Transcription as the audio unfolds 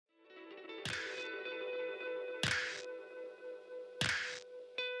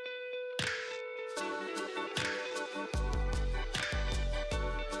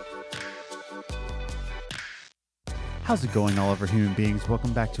How's it going, all of our human beings?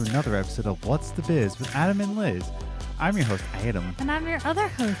 Welcome back to another episode of What's the Biz with Adam and Liz. I'm your host, Adam. And I'm your other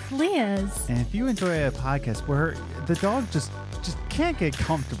host, Liz. And if you enjoy a podcast where the dog just can't get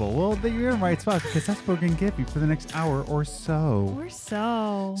comfortable, well, then you're in the right spot, because that's what we're going to give you for the next hour or so.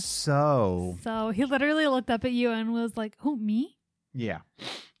 So he literally looked up at you and was like, who, me? Yeah.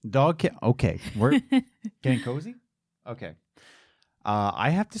 Dog can't. Okay. We're getting cozy? Okay.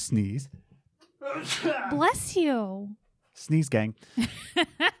 I have to sneeze. Bless you. Sneeze, gang.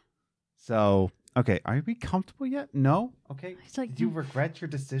 So, okay. Are we comfortable yet? No? Okay. Like, did you regret your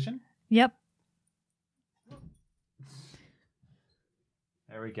decision? Yep.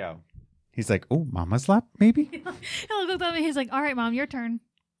 There we go. He's like, oh, mama's lap, maybe? He looked at me. He's like, all right, Mom, your turn.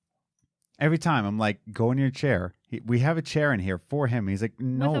 Every time I'm like, go in your chair. We have a chair in here for him. He's like,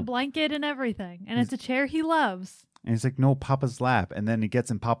 no. With a blanket and everything. And it's a chair he loves. And he's like, no, Papa's lap. And then he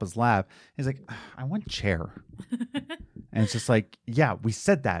gets in Papa's lap. He's like, I want chair. And it's just like, yeah, we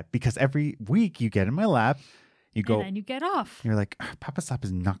said that because every week you get in my lap, you go. And then you get off. You're like, Papa's lap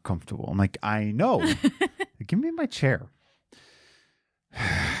is not comfortable. I'm like, I know. Give me my chair.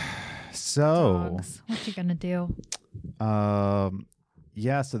 So. Dogs. What you gonna do?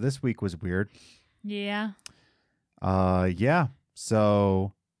 Yeah, so this week was weird. Yeah. Yeah.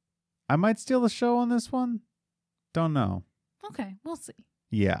 So I might steal the show on this one. Don't know. Okay, we'll see.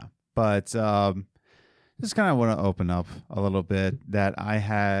 Yeah, but just kind of want to open up a little bit that I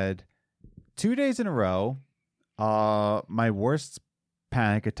had 2 days in a row my worst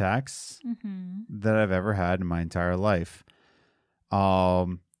panic attacks that I've ever had in my entire life.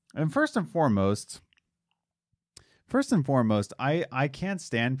 And first and foremost, I can't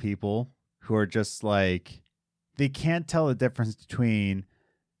stand people who are just like, they can't tell the difference between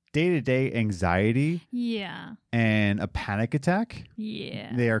day-to-day anxiety and a panic attack.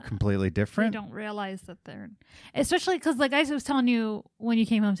 Yeah. They are completely different. They don't realize that they're... Especially because, like I was telling you when you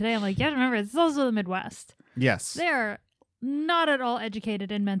came home today, I'm like, yeah, remember, this is also the Midwest. Yes. They're not at all educated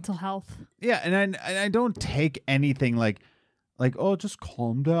in mental health. Yeah, and I don't take anything like, oh, just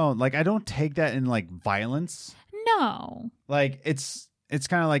calm down. Like, I don't take that in, like, violence. No. Like, it's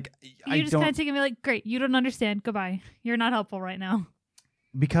kind of like... You just kind of take it and be like, great, you don't understand. Goodbye. You're not helpful right now.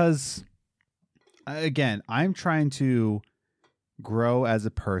 Because, again, I'm trying to grow as a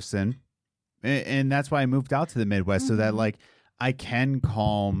person, and that's why I moved out to the Midwest, so that, like, I can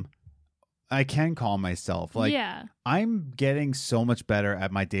calm myself. Like, I'm getting so much better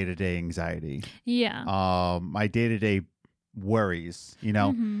at my day-to-day anxiety. Yeah. My day-to-day worries, you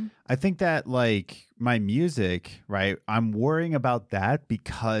know. I think that, like, my music, right, I'm worrying about that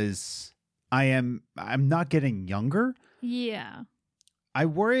because I'm not getting younger. Yeah. I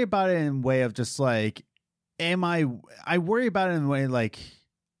worry about it in a way of just like, I worry about it in a way like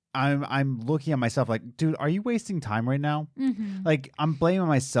I'm looking at myself like, dude, are you wasting time right now? Like, I'm blaming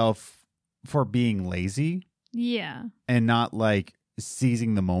myself for being lazy. Yeah. And not like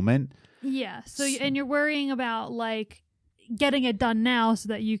seizing the moment. Yeah. So, and you're worrying about like getting it done now so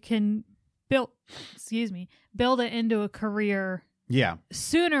that you can build it into a career. Yeah.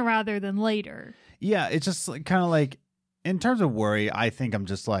 Sooner rather than later. Yeah. It's just like, kind of like, in terms of worry, I think I'm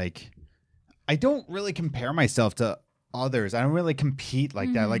just like, I don't really compare myself to others. I don't really compete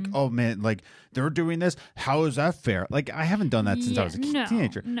like that. Like, oh man, like they're doing this. How is that fair? Like, I haven't done that since I was a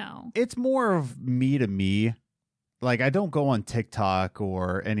teenager. No. It's more of me to me. Like, I don't go on TikTok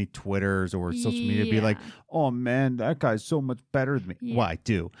or any Twitters or social media to be like, oh man, that guy's so much better than me. Yeah. Well, I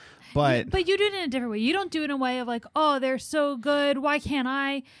do. But you do it in a different way. You don't do it in a way of like, oh, they're so good. Why can't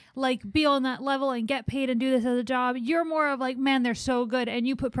I like be on that level and get paid and do this as a job? You're more of like, man, they're so good. And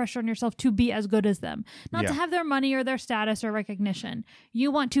you put pressure on yourself to be as good as them. Not to have their money or their status or recognition.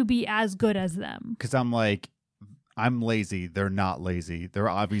 You want to be as good as them. Because I'm like, I'm lazy. They're not lazy. They're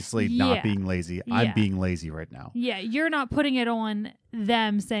obviously not being lazy. Yeah. I'm being lazy right now. Yeah, you're not putting it on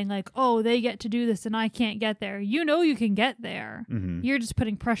them saying like, oh, they get to do this and I can't get there. You know you can get there. You're just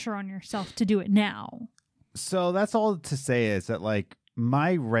putting pressure on yourself to do it now. So that's all to say is that like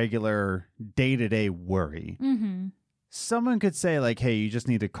my regular day-to-day worry, someone could say like, hey, you just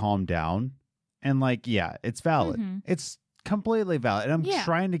need to calm down. And like, yeah, it's valid. It's completely valid. And I'm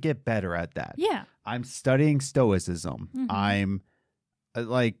trying to get better at that. Yeah. I'm studying stoicism. I'm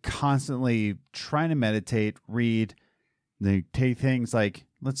like constantly trying to meditate, read, take things like,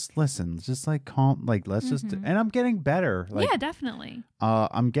 let's listen, just like calm, like let's just, and I'm getting better. Like, yeah, definitely.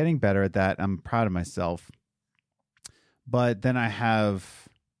 I'm getting better at that. I'm proud of myself. But then I have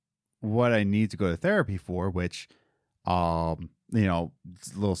what I need to go to therapy for, which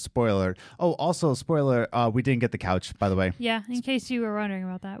it's a little spoiler. Oh, also spoiler, we didn't get the couch, by the way. Yeah, in case you were wondering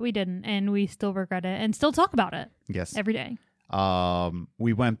about that, we didn't, and we still regret it and still talk about it. Yes. Every day.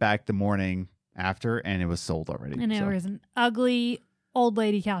 We went back the morning after, and it was sold already. And it was an ugly old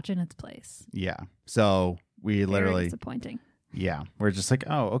lady couch in its place. Yeah. So we Very literally, disappointing. yeah, we're just like,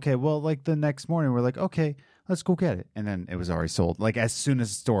 oh, okay. Well, like the next morning, we're like, okay, let's go get it. And then it was already sold. Like as soon as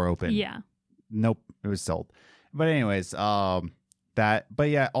the store opened. Yeah. Nope, it was sold. But anyways, but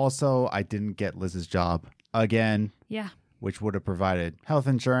yeah, also I didn't get Liz's job again. Yeah. Which would have provided health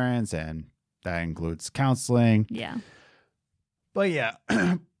insurance, and that includes counseling. Yeah. But yeah,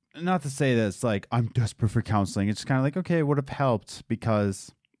 not to say that it's like I'm desperate for counseling. It's kind of like, okay, it would have helped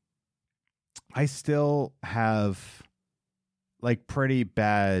because I still have like pretty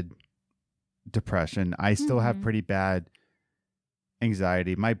bad depression. I still have pretty bad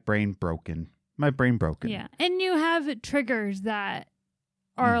anxiety. My brain broken. Yeah. And you have triggers that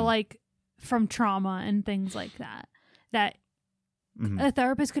are like from trauma and things like that a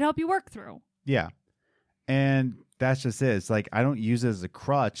therapist could help you work through. Yeah. And that's just it. It's like I don't use it as a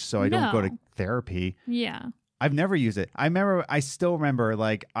crutch, so I don't go to therapy. Yeah. I've never used it. I still remember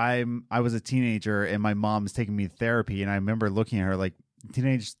like I was a teenager and my mom's taking me to therapy, and I remember looking at her like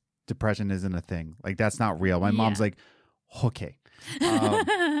teenage depression isn't a thing. Like that's not real. My mom's like, okay.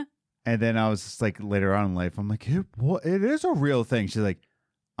 And then I was just like later on in life, I'm like, it is a real thing. She's like,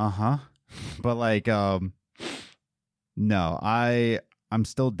 uh-huh. But like, no, I'm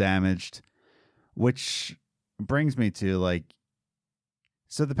still damaged, which brings me to like,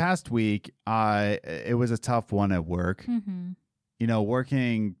 so the past week, it was a tough one at work,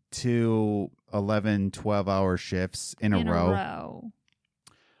 working 2 11, 12-hour shifts in a row.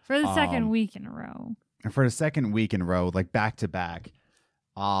 For the second week in a row. For the second week in a row, like back to back.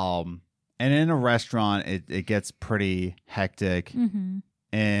 And in a restaurant, it gets pretty hectic.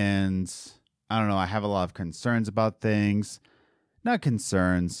 And I don't know, I have a lot of concerns about things. Not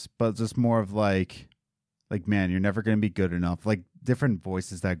concerns, but just more of like, man, you're never going to be good enough. Like different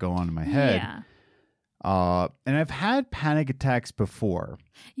voices that go on in my head. Yeah. And I've had panic attacks before.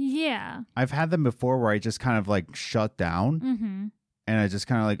 Yeah. I've had them before where I just kind of like shut down. And I just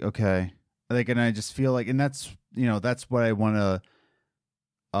kind of like, okay. Like, and I just feel like, and that's what I want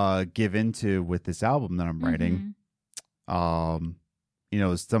to give into with this album that I'm writing. Some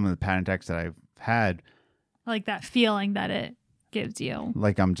of the panic attacks that I've had. Like that feeling that it gives you.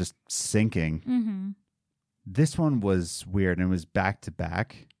 Like I'm just sinking. This one was weird, and it was back to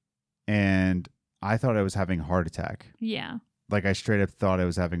back. And I thought I was having a heart attack. Yeah. Like I straight up thought I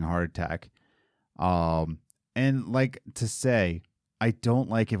was having a heart attack. And like to say, I don't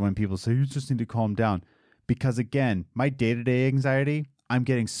like it when people say you just need to calm down, because again, my day-to-day anxiety, I'm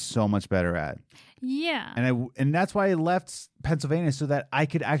getting so much better at. Yeah. And that's why I left Pennsylvania, so that I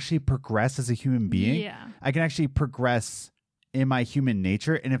could actually progress as a human being. Yeah. I can actually progress in my human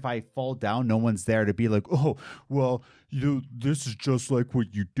nature, and if I fall down, no one's there to be like, oh, well, this is just like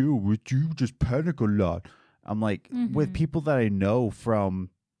what you do. You just panic a lot. I'm like, with people that I know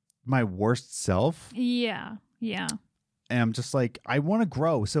from my worst self. Yeah. Yeah. And I'm just like, I want to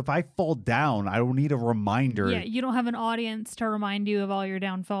grow. So if I fall down, I don't need a reminder. Yeah, you don't have an audience to remind you of all your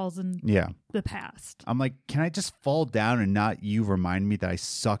downfalls in the past. I'm like, can I just fall down and not you remind me that I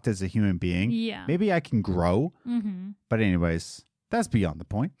sucked as a human being? Yeah. Maybe I can grow. But anyways, that's beyond the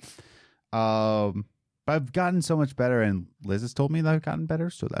point. But I've gotten so much better, and Liz has told me that I've gotten better,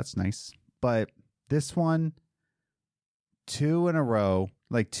 so that's nice. But this one, 2 in a row,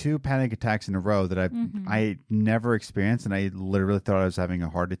 like 2 panic attacks in a row that I never experienced, and I literally thought I was having a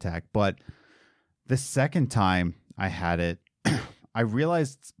heart attack. But the second time I had it, I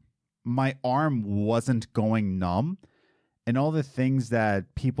realized my arm wasn't going numb, and all the things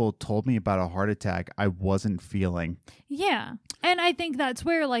that people told me about a heart attack, I wasn't feeling. Yeah. And I think that's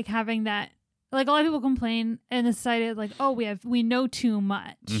where like having that, like a lot of people complain in the society like, oh, we know too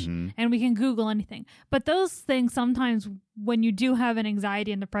much and we can Google anything. But those things sometimes when you do have an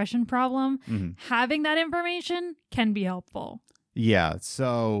anxiety and depression problem, having that information can be helpful. Yeah.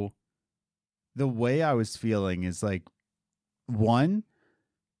 So the way I was feeling is like, one,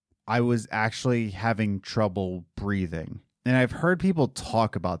 I was actually having trouble breathing. And I've heard people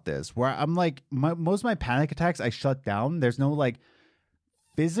talk about this where I'm like, most of my panic attacks, I shut down. There's no like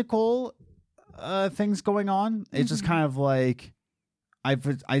physical things going on. It's just kind of like I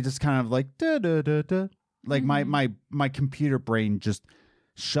just kind of like da da da da, like my computer brain just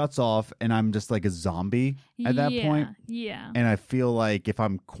shuts off, and I'm just like a zombie at that point. Yeah. And I feel like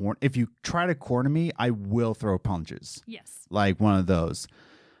if you try to corner me, I will throw punches. Yes. Like one of those.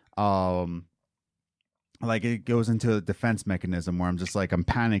 like it goes into a defense mechanism where I'm just like, I'm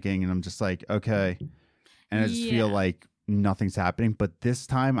panicking and I'm just like, okay. And I just feel Yeah. like nothing's happening. But this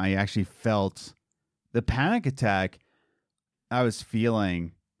time I actually felt the panic attack I was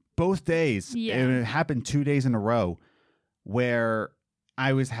feeling both days. Yeah. It happened 2 days in a row where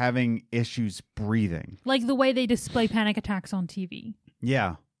I was having issues breathing. Like the way they display panic attacks on TV.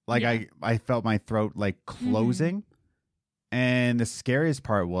 Yeah. Like Yeah. I felt my throat like closing. And the scariest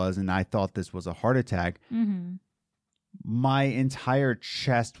part was, and I thought this was a heart attack, Mm-hmm. my entire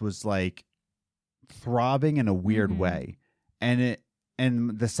chest was like throbbing in a weird Mhm. way. And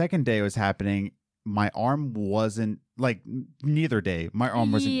the second day it was happening, my arm wasn't like neither day. My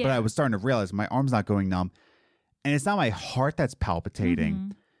arm wasn't, but Yeah. I was starting to realize my arm's not going numb. And it's not my heart that's palpitating,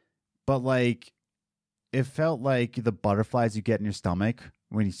 Mhm. but like it felt like the butterflies you get in your stomach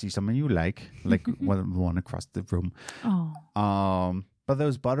when you see someone you like one across the room. Oh. But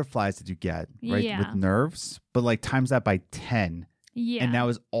those butterflies that you get, right, Yeah. with nerves, but like times that by 10. Yeah. And that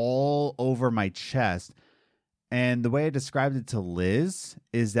was all over my chest. And the way I described it to Liz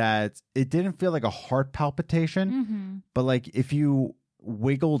is that it didn't feel like a heart palpitation, Mm-hmm. but like if you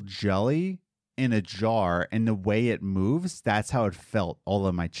wiggle jelly in a jar and the way it moves, that's how it felt all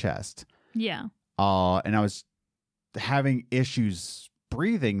in my chest. Yeah. And I was having issues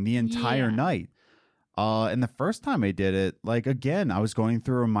breathing the entire Yeah. night. And the first time I did it, like again, I was going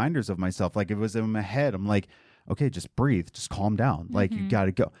through reminders of myself. Like it was in my head. I'm like, okay, just breathe, just calm down. Like you Mhm. got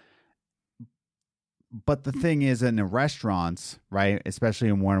to go. But the thing is, in the restaurants, right,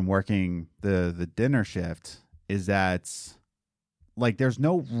 especially when I'm working the dinner shift, is that like there's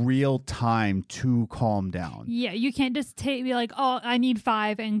no real time to calm down. Yeah. You can't just be like, oh, I need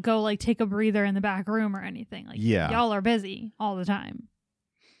 5 and go like take a breather in the back room or anything. Like, Yeah. y'all are busy all the time.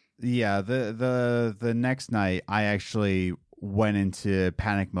 Yeah, the next night I actually went into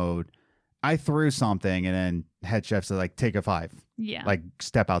panic mode. I threw something and then head chef said like take a 5. Yeah. Like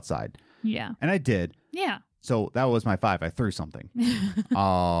step outside. yeah. And I did. Yeah. So that was my 5. I threw something.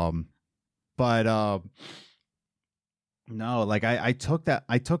 But no, like I took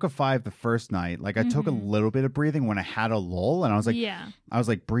a 5 the first night. Like I took a Mhm. little bit of breathing when I had a lull and I was like yeah.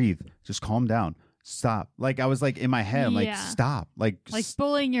 breathe, just calm down. Stop. Like I was like in my head, I'm like Yeah. stop. Like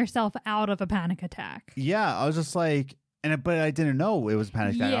Bullying yourself out of a panic attack. yeah, I was just like but I didn't know it was a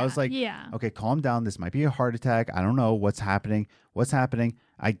panic attack. I was like yeah. okay, calm down. This might be a heart attack. I don't know what's happening.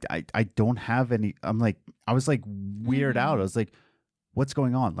 I don't have any. I'm like, I was like weird out. I was like, what's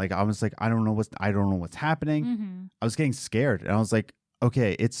going on? Like, I was like, I don't know what's happening. Mm-hmm. I was getting scared. And I was like,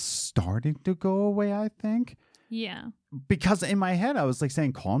 okay, it's starting to go away, I think. Yeah. Because in my head, I was like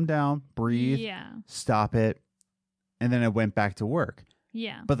saying, calm down, breathe, Yeah. stop it. And then I went back to work.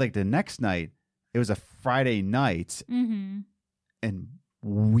 Yeah. But like the next night, it was a Friday night Mm-hmm. and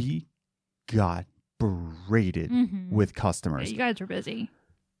we got berated Mm-hmm. with Yeah, customers. you guys are busy.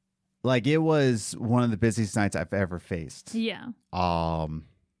 Like it was one of the busiest nights I've ever faced. Yeah.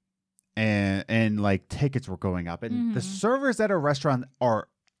 And like tickets were going up, and the Mhm. servers at a restaurant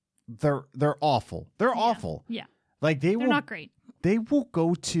they're awful. They're Yeah. awful. Yeah. Like They're not great. they will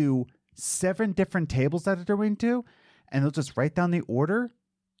go to 7 different tables that they're going to, and they'll just write down the order,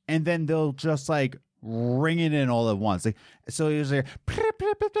 and then they'll just like ring it in all at once. Like so, usually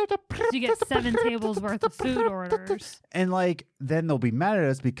You get 7 tables worth of food orders. and like then they'll be mad at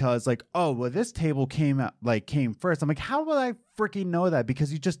us because like, oh well, this table came first. I'm like, how will I freaking know that?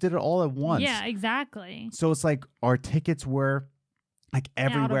 Because you just did it all at once. Yeah, exactly. So it's like our tickets were like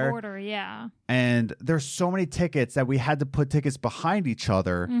Out everywhere, of order, yeah. and there's so many tickets that we had to put tickets behind each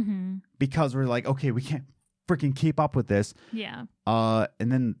other Mm-hmm. because we're like, okay, we can't freaking keep up with this. Yeah.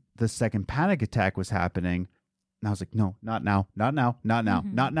 And then the second panic attack was happening, and I was like, no, not now, not now, not now,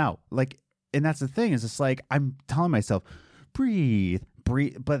 Mhm. not now. Like, and that's the thing is, it's like I'm telling myself, breathe,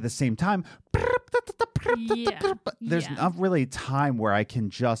 but at the same time, Yeah. there's Yeah. not really time where I can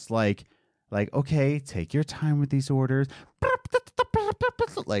just like, okay, take your time with these orders.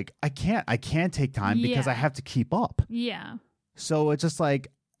 Like I can't take time because I Yeah. have to keep up. Yeah. So it's just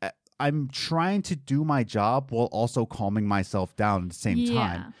like I'm trying to do my job while also calming myself down at the same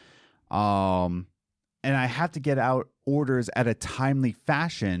time. And I have to get out orders at a timely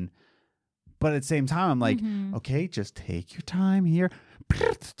fashion, but at the same time I'm like, Mhm. okay, just take your time here.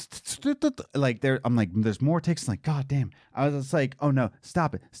 Like I'm like, there's more takes. Like, god damn. I was just like, oh no,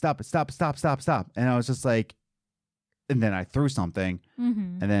 stop it. And I was just like, and then I threw something,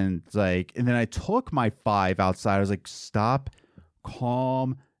 Mm-hmm. and then it's like, and then I took my 5 outside. I was like, stop,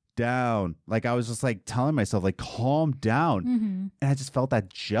 calm down. Like I was just like telling myself, like, calm down. Mm-hmm. And I just felt that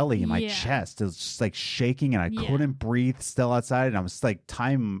jelly in my Yeah. chest. It was just like shaking, and I Yeah. couldn't breathe still outside. And I was like,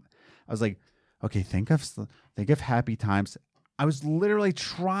 I was like, okay, think of happy times. I was literally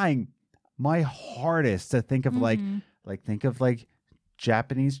trying my hardest to think of think of like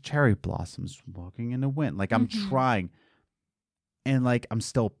Japanese cherry blossoms walking in the wind. Like I'm trying, and like I'm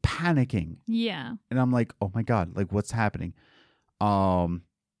still panicking. Yeah. And I'm like, oh my God, like what's happening?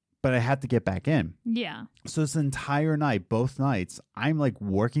 But I had to get back in. Yeah. So this entire night, both nights, I'm like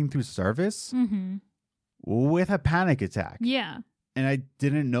working through service with a panic attack. Yeah. And I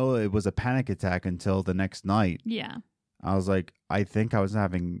didn't know it was a panic attack until the next night. Yeah. I was like, I think I was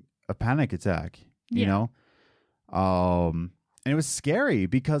having a panic attack, you Yeah. know? And it was scary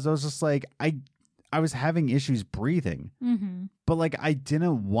because I was just like, I was having issues breathing, but like I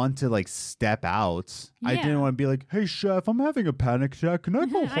didn't want to like step out. I Yeah. didn't want to be like, hey chef, I'm having a panic attack. Can I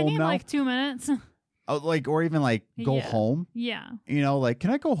go I home need now? like 2 minutes. Or even like go Yeah. home. Yeah. You know, like,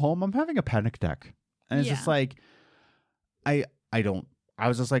 can I go home? I'm having a panic attack. And it's just Yeah. like, I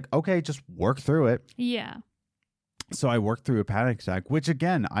was just like, okay, just work through it. Yeah. So I worked through a panic attack, which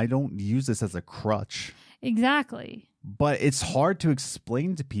again, I don't use this as a crutch, Exactly. but it's hard to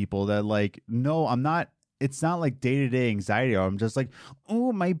explain to people that like, no, I'm not. It's not like day-to-day anxiety. Or I'm just like,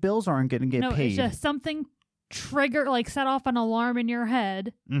 oh, my bills aren't going to get No, paid. it's just something like set off an alarm in your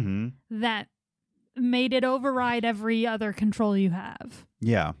head that made it override every other control you have.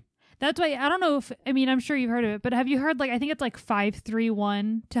 Yeah. That's why I don't know I'm sure you've heard of it, but have you heard I think it's like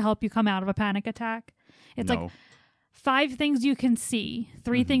 5-3-1 to help you come out of a panic attack? It's No. like 5 things you can see,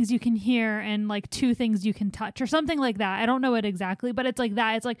 3 things you can hear, and like 2 things you can touch or something like that. I don't know it exactly, but it's like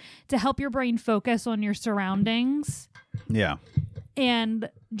that. It's like to help your brain focus on your surroundings Yeah. and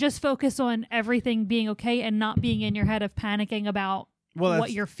just focus on everything being okay and not being in your head of panicking about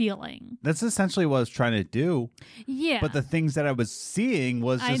what you're feeling. That's essentially what I was trying to do. Yeah. But the things that I was seeing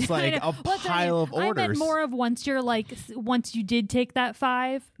was just like a pile of orders. I meant more of once you did take that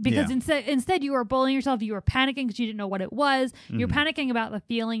 5, because instead you were bullying yourself, you were panicking because you didn't know what it was. You're panicking about the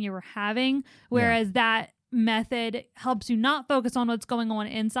feeling you were having, whereas that method helps you not focus on what's going on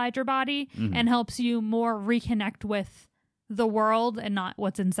inside your body and helps you more reconnect with the world and not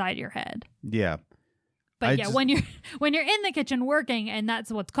what's inside your head. Yeah. But when you're in the kitchen working and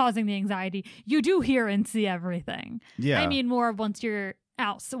that's what's causing the anxiety, you do hear and see everything. Yeah. I mean more of once you're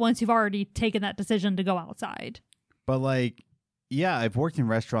out, so once you've already taken that decision to go outside. But like, yeah, I've worked in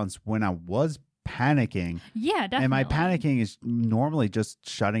restaurants when I was panicking. Yeah, definitely. And my panicking is normally just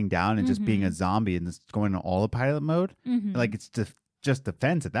shutting down and just being a zombie and just going to autopilot mode. Like it's just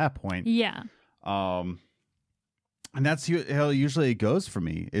defense at that point. Yeah. And that's how usually it goes for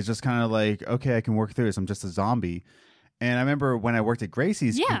me. It's just kind of like, okay, I can work through this. I'm just a zombie. And I remember when I worked at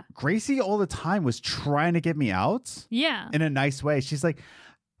Gracie's, Gracie all the time was trying to get me out. Yeah. In a nice way. She's like,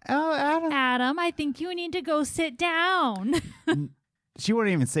 oh, Adam, I think you need to go sit down. She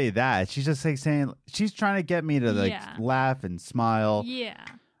wouldn't even say that. She's just like saying, she's trying to get me to like laugh and smile. Yeah.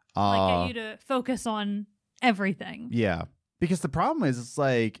 Like get you to focus on everything. Yeah. Because the problem is, it's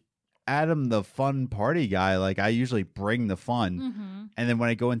like, Adam, the fun party guy, like I usually bring the fun. And then when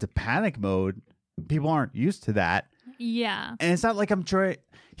I go into panic mode, people aren't used to that. Yeah. And it's not like I'm trying.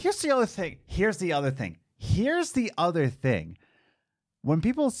 Here's the other thing. When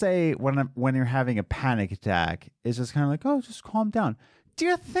people say when you're having a panic attack, it's just kind of like, oh, just calm down. Do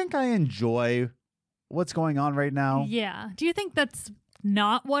you think I enjoy what's going on right now? Yeah. Do you think that's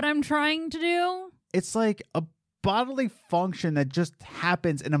not what I'm trying to do? It's like a bodily function that just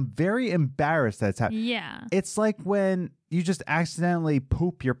happens, and I'm very embarrassed that's happening. Yeah. It's like when you just accidentally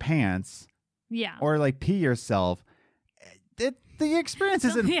poop your pants. Yeah. Or like pee yourself. The experience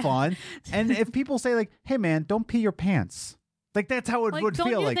isn't fun. And if people say like, hey man, don't pee your pants. Like that's how it would feel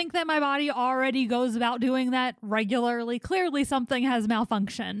like. Don't you think that my body already goes about doing that regularly? Clearly something has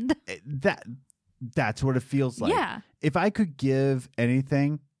malfunctioned. That's what it feels like. Yeah. If I could give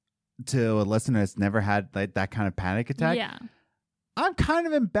anything to a listener that's never had like that kind of panic attack, I'm kind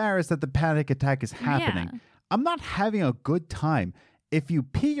of embarrassed that the panic attack is happening. Yeah. I'm not having a good time. If you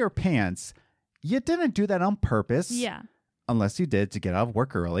pee your pants, you didn't do that on purpose. Yeah. Unless you did to get out of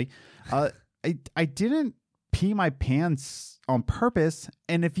work early. I didn't pee my pants on purpose.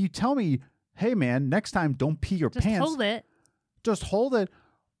 And if you tell me, hey man, next time don't pee your pants. Just hold it.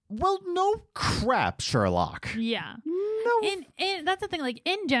 Well, no crap, Sherlock. Yeah. No. And that's the thing. Like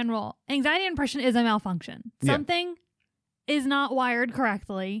in general, anxiety and depression is a malfunction. Something is not wired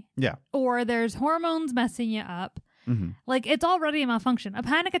correctly. Yeah. Or there's hormones messing you up. Like it's already a malfunction. A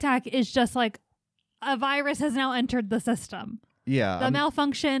panic attack is just like a virus has now entered the system. Yeah. The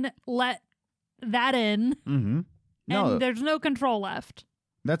malfunction let that in. No. And there's no control left.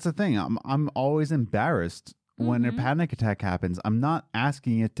 That's the thing. I'm always embarrassed when a Mhm. panic attack happens, I'm not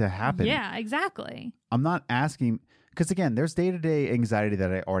asking it to happen. Yeah, exactly. I'm not asking because again, there's day-to-day anxiety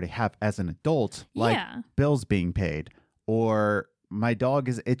that I already have as an adult, like Yeah. bills being paid or my dog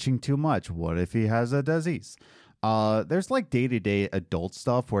is itching too much. What if he has a disease? There's like day-to-day adult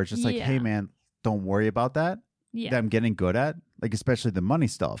stuff where it's just like, hey Yeah. man, don't worry about that. Yeah. That I'm getting good at, like especially the money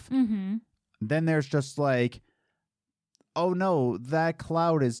stuff. Mm-hmm. Then there's just like, oh no, that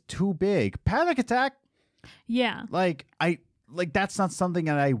cloud is too big. Panic attack. Yeah. Like that's not something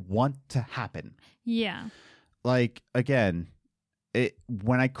that I want to happen. Yeah. Like again,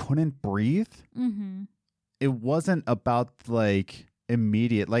 when I couldn't breathe, Mm-hmm. it wasn't about like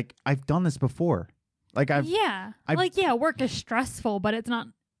immediate. Like I've done this before. Like I've Work is stressful, but it's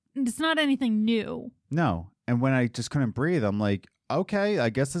not anything new. no. And when I just couldn't breathe, I'm like, okay, I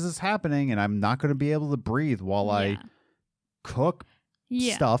guess this is happening, and I'm not going to be able to breathe while I cook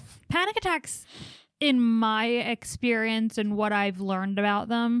stuff. Panic attacks, in my experience and what I've learned about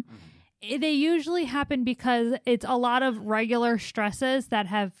them, they usually happen because it's a lot of regular stresses that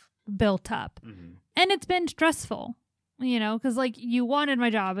have built up. And it's been stressful, because like you wanted my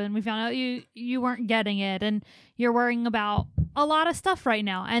job and we found out you weren't getting it and you're worrying about a lot of stuff right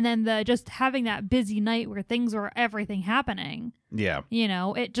now. And then just having that busy night where everything happening, Yeah.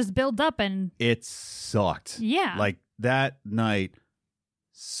 it just builds up and It sucked. yeah. Like that night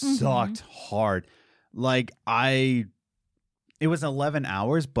sucked hard. Like it was 11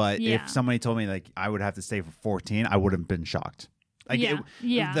 hours, but Yeah. if somebody told me like I would have to stay for 14, I would have been shocked. Like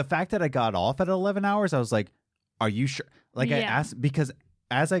the fact that I got off at 11 hours, I was like, are you sure? Like I Yeah. asked because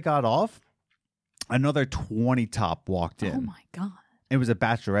as I got off, another 20 top walked in. Oh my God. It was a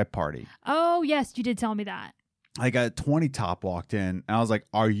bachelorette party. Oh, yes, you did tell me that. Like a 20 top walked in and I was like,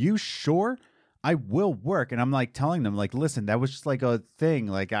 are you sure? I will work. And I'm like telling them like, listen, that was just like a thing.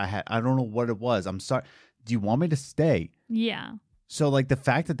 Like I don't know what it was. I'm sorry. Do you want me to stay? Yeah. So like the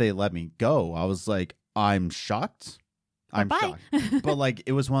fact that they let me go, I was like, I'm shocked. I'm Bye-bye. shocked. But like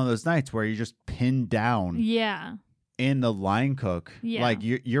it was one of those nights where you're just pinned down Yeah. in the line cook. Yeah. Like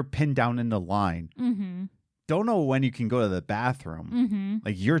you're pinned down in the line. Mm-hmm. Don't know when you can go to the bathroom. Mm-hmm.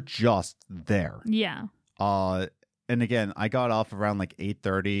 Like you're just there. Yeah. And again, I got off around like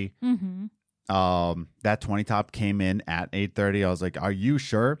 8:30. Mm-hmm. That 20 top came in at 8:30. I was like, are you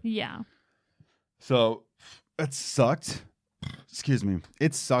sure? Yeah. So it sucked. Excuse me.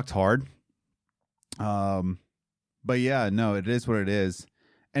 It sucked hard. But yeah, no, it is what it is.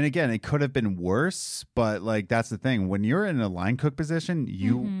 And again, it could have been worse, but like that's the thing. When you're in a line cook position,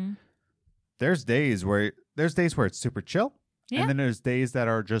 Mhm. there's days where it's super chill. Yeah. And then there's days that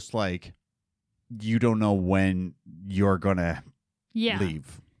are just like you don't know when you're gonna Yeah.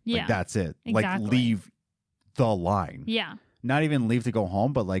 leave. Yeah. Like that's it. Like Exactly. leave the line. Yeah. Not even leave to go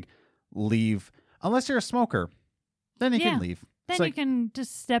home, but like leave unless you're a smoker. Then you Yeah. can leave. Then It's you like, can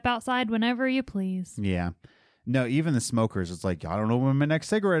just step outside whenever you please. yeah. No, even the smokers, it's like, I don't know when my next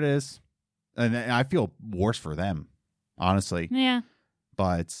cigarette is. And I feel worse for them, honestly. Yeah.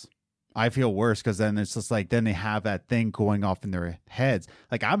 But I feel worse because then it's just like, then they have that thing going off in their heads.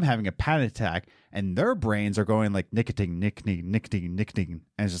 Like I'm having a panic attack and their brains are going like nicotine, nicotine, nicotine, nicotine.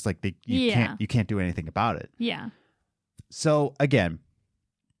 And it's just like, you can't do anything about it. Yeah. So again,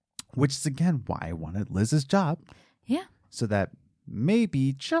 which is again why I wanted Liz's job. Yeah. So that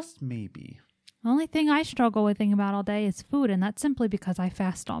maybe, just maybe. Only thing I struggle with thinking about all day is food, and that's simply because I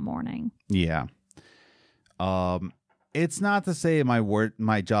fast all morning. Yeah. It's not to say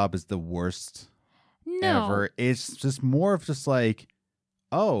my job is the worst No. ever. It's just more of just like,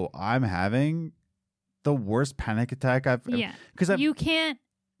 oh, I'm having the worst panic attack I've Yeah. because You can't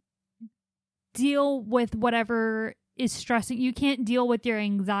deal with whatever is stressing. You can't deal with your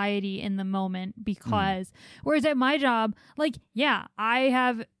anxiety in the moment because whereas at my job, like, yeah, I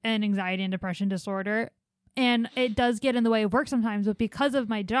have an anxiety and depression disorder and it does get in the way of work sometimes, but because of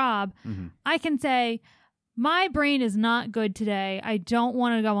my job, I can say my brain is not good today. I don't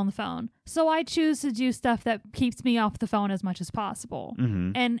want to go on the phone. So I choose to do stuff that keeps me off the phone as much as possible.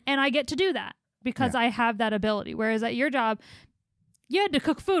 And I get to do that because I have that ability. Whereas at your job, you had to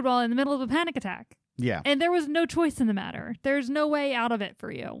cook food while in the middle of a panic attack. Yeah. And there was no choice in the matter. There's no way out of it for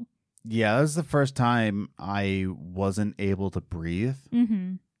you. Yeah, that was the first time I wasn't able to breathe.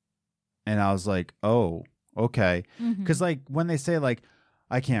 Mm-hmm. And I was like, oh, okay. Mm-hmm. Because like when they say like,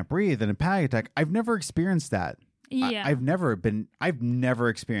 I can't breathe in a panic attack, I've never experienced that. Yeah. I've never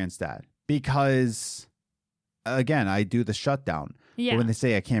experienced that because again, I do the shutdown. Yeah. But when they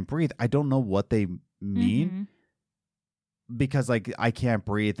say I can't breathe, I don't know what they mean Mhm. because like I can't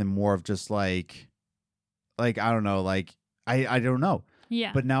breathe and more of just like I don't know, like I don't know.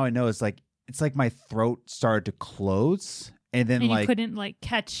 Yeah. But now I know it's like it's like my throat started to close, and then And you like couldn't like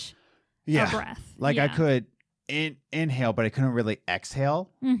catch yeah, a breath. like yeah. I could inhale, but I couldn't really exhale.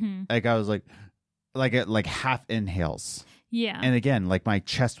 Mm-hmm. Like I was like half inhales. Yeah. And again, like my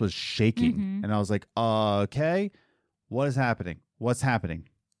chest was shaking, Mhm. and I was like, okay, what is happening? What's happening?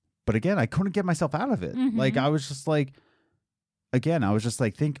 But again, I couldn't get myself out of it. Mhm. Like I was just like, again, I was just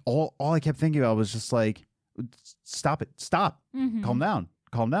like, all I kept thinking about was just like, stop it, stop, Mhm. calm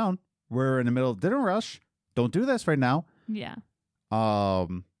down. We're in the middle of dinner rush. Don't do this right now. Yeah.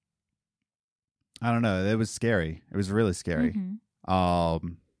 I don't know. It was scary. It was really scary. Mhm.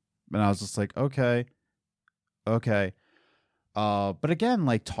 And I was just like, okay. But again,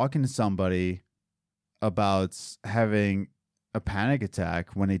 like talking to somebody about having a panic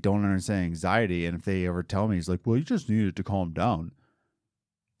attack when they don't understand anxiety, and if they ever tell me, he's like, well, you just needed to calm down.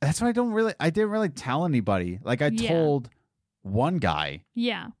 That's why I didn't really tell anybody. Like I Yeah. told one guy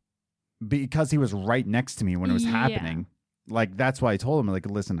Yeah. because he was right next to me when it was Yeah. happening. Like that's why I told him, like,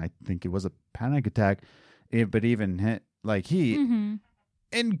 listen, I think it was a panic attack. But even he, Mhm.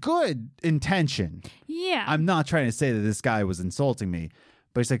 in good intention. Yeah. I'm not trying to say that this guy was insulting me,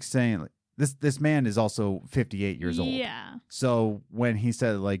 but he's like saying like, this man is also 58 years old. Yeah. So when he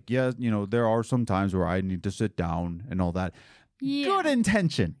said like, yeah, there are some times where I need to sit down and all that. Yeah. Good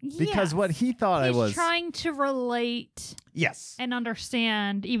intention, because Yes. what he thought He's I was trying to relate yes, and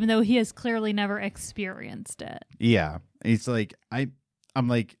understand, even though he has clearly never experienced it. yeah. He's like I'm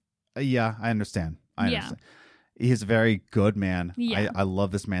like yeah, I understand. I Yeah. understand. He's a very good man. Yeah. I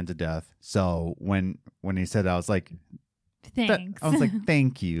love this man to death. So when he said that, I was like, Thanks. I was like,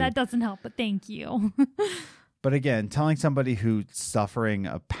 thank you. That doesn't help, but thank you. But again, telling somebody who's suffering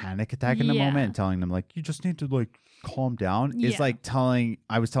a panic attack in the Yeah. moment and telling them like, you just need to like calm down is Yeah. like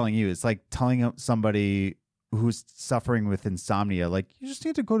I was telling you, it's like telling somebody who's suffering with insomnia, like you just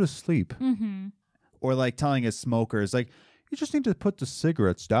need to go to sleep. Mm-hmm. Or like telling a smoker is like, you just need to put the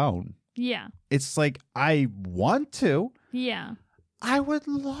cigarettes down. Yeah. It's like, I want to. Yeah. I would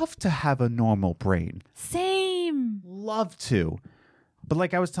love to have a normal brain. Same. Love to. But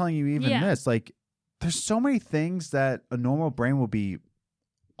like I was telling you, even Yeah. this, like there's so many things that a normal brain will be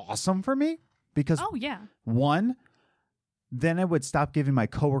awesome for me because Oh, yeah. one, then I would stop giving my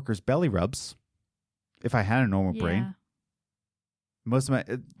coworkers belly rubs if I had a normal brain. Yeah. Most of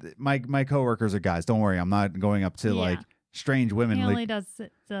my coworkers are guys. Don't worry, I'm not going up to Yeah. like strange women. He Like, only does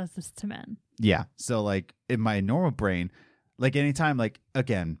this to men. yeah. So like in my normal brain, like anytime, like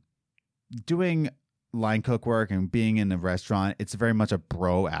again, doing line cook work and being in a restaurant, it's very much a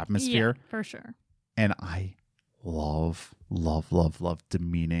bro atmosphere. Yeah, for sure. And I love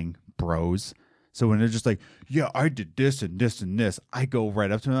demeaning bros. So when they're just like, yeah, I did this and this and this, I go right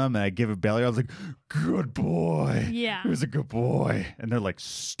up to them and I give a belly. I was like, good boy. Yeah. He was a good boy. And they're like,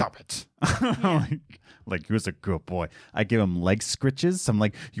 stop it. Yeah. like, he was a good boy. I give him leg scritches. I'm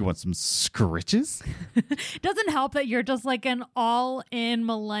like, you want some scritches? Doesn't help that you're just like an all-in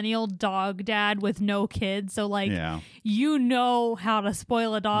millennial dog dad with no kids. So like Yeah. you know how to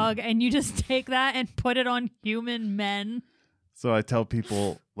spoil a dog and you just take that and put it on human men. So I tell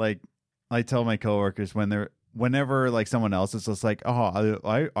people, like, I tell my coworkers whenever like someone else is just like,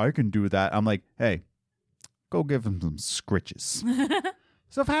 oh, I can do that. I'm like, hey, go give them some scritches.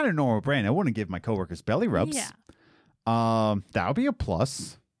 So if I had a normal brain, I wouldn't give my coworkers belly rubs. Yeah. That would be a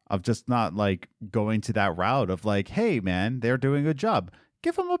plus of just not like going to that route of like, hey man, they're doing a good job.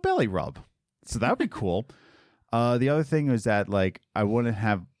 Give them a belly rub. So that would be cool. The other thing is that like I wouldn't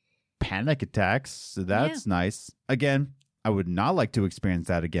have panic attacks. So that's nice. Again, I would not like to experience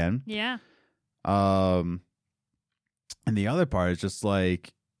that again. Yeah. And the other part is just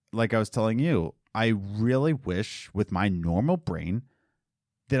like I was telling you, I really wish with my normal brain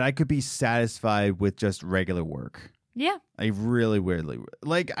that I could be satisfied with just regular work. Yeah. I really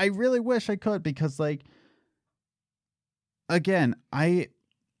wish I could, because like, again,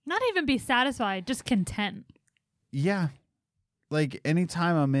 Not even be satisfied, just content. yeah, like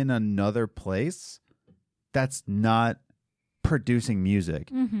anytime I'm in another place that's not producing music,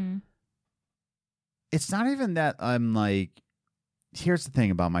 Mm-hmm. it's not even that I'm like, here's the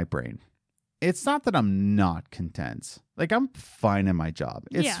thing about my brain. It's not that I'm not content. Like I'm fine in my job.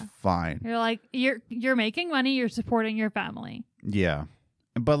 It's Yeah. fine. You're like you're making money, you're supporting your family. Yeah.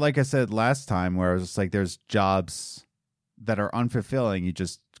 But like I said last time, where I was just like, there's jobs that are unfulfilling. You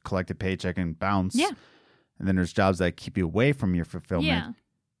just collect a paycheck and bounce. Yeah. And then there's jobs that keep you away from your fulfillment. Yeah.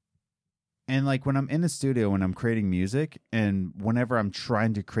 And like when I'm in the studio, when I'm creating music, and whenever I'm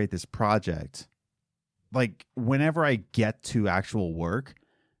trying to create this project, like whenever I get to actual work,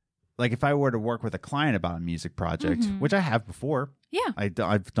 like if I were to work with a client about a music project, which I have before, Yeah.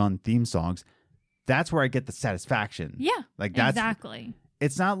 I've done theme songs. That's where I get the satisfaction. Yeah. Like that's exactly.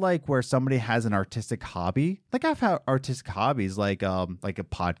 It's not like where somebody has an artistic hobby. Like I've had artistic hobbies like a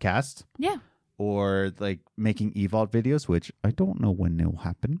podcast Yeah. or like making eVault videos, which I don't know when it will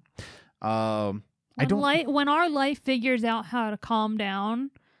happen. When our life figures out how to calm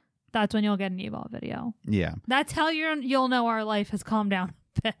down, that's when you'll get an eVault video. Yeah. That's how you'll know our life has calmed down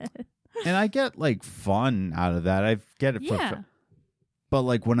a bit. And I get like fun out of that. I get it for fun. But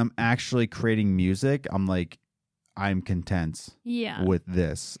like when I'm actually creating music, I'm like, I'm content with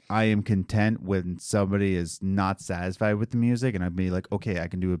this. I am content when somebody is not satisfied with the music and I'd be like, okay, I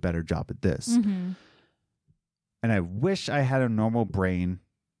can do a better job at this. Mm-hmm. And I wish I had a normal brain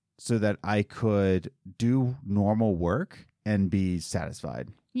so that I could do normal work and be satisfied.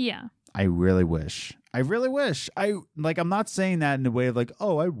 Yeah. I really wish. I'm not saying that in a way of like,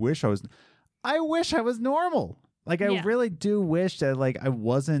 oh, I wish I was normal. Like, I really do wish that like I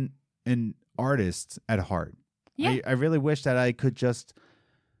wasn't an artist at heart. Yeah. I really wish that I could just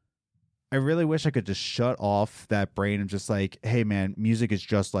shut off that brain and just like, hey man, music is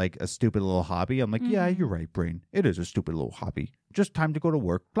just like a stupid little hobby. I'm like, yeah, you're right, brain. It is a stupid little hobby. Just time to go to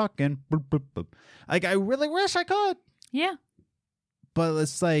work, clock in. Boop, boop, boop. Like, I really wish I could. Yeah. But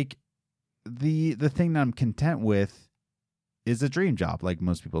it's like the thing that I'm content with is a dream job, like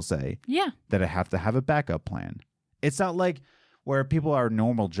most people say. Yeah. That I have to have a backup plan. It's not like where people are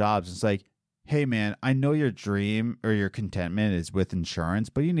normal jobs. It's like, hey man, I know your dream or your contentment is with insurance,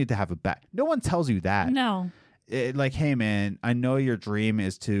 but you need to have a back. No one tells you that. No. Like, hey man, I know your dream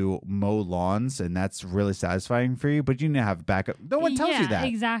is to mow lawns and that's really satisfying for you, but you need to have a backup. No one tells you that.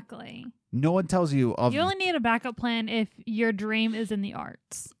 Exactly. No one tells you you only need a backup plan if your dream is in the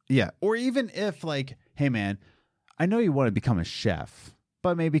arts. Yeah. Or even if like, hey man, I know you want to become a chef,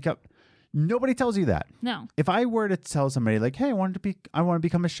 but maybe nobody tells you that. No. If I were to tell somebody like, hey, I want to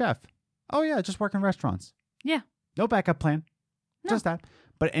become a chef. Oh yeah, just work in restaurants. Yeah. No backup plan. No. Just that.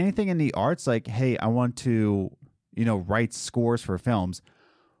 But anything in the arts, like, hey, I want to, write scores for films.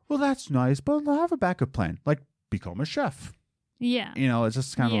 Well, that's nice, but I have a backup plan. Like, become a chef. Yeah. It's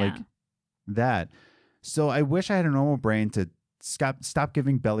just kind of like that. So I wish I had a normal brain to stop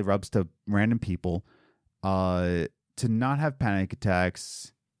giving belly rubs to random people, to not have panic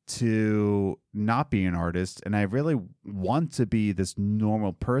attacks, to not be an artist. And I really want to be this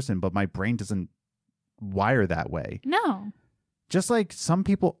normal person, but my brain doesn't wire that way. No. Just like some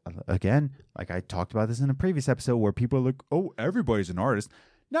people, again, like I talked about this in a previous episode where people are like, oh, everybody's an artist.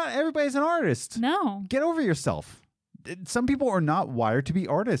 Not everybody's an artist. No. Get over yourself. Some people are not wired to be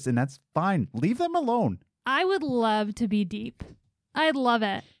artists, and that's fine. Leave them alone. I would love to be deep. I'd love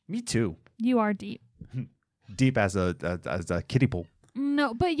it. Me too. You are deep. Deep as a kiddie pool.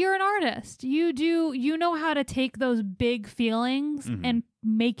 No, but you're an artist. You know how to take those big feelings and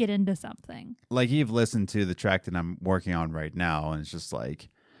make it into something. Like, you've listened to the track that I'm working on right now, and it's just like,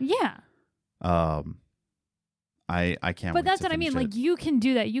 yeah. I can't. But that's what I mean. Like, you can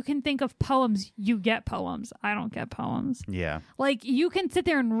do that. You can think of poems. You get poems. I don't get poems. Yeah. Like, you can sit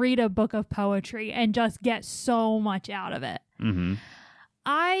there and read a book of poetry and just get so much out of it. Mm-hmm.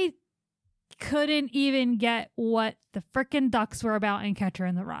 I couldn't even get what the frickin' ducks were about in Catcher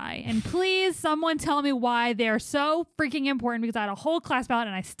in the Rye. And please, someone tell me why they're so freaking important, because I had a whole class about it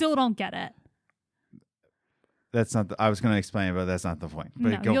and I still don't get it. That's not. I was going to explain, but that's not the point.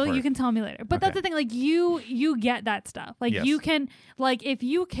 But no, you can tell me later. But that's the thing. Like, you get that stuff. Like, you can, like, if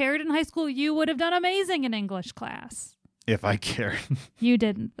you cared in high school, you would have done amazing in English class. If I cared. You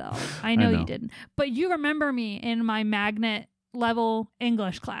didn't, though. I know you didn't. But you remember me in my magnet level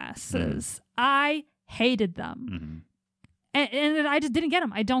English classes. I hated them. And I just didn't get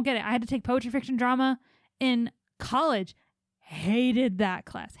them. I don't get it. I had to take poetry, fiction, drama in college. Hated that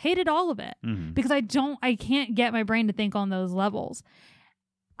class. Hated all of it because I can't get my brain to think on those levels.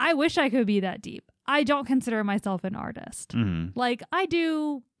 I wish I could be that deep. I don't consider myself an artist. Like, I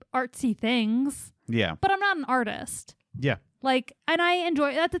do artsy things. Yeah. But I'm not an artist. Yeah. Like, and I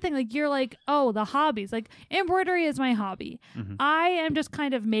enjoy, that's the thing. Like, you're like, oh, the hobbies. Like, embroidery is my hobby. I am just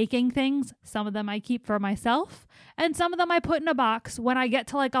kind of making things. Some of them I keep for myself, and some of them I put in a box. When I get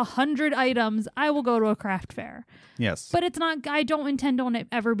to like 100 items, I will go to a craft fair. Yes. But it's not, I don't intend on it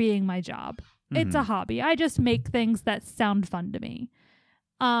ever being my job. It's a hobby. I just make things that sound fun to me.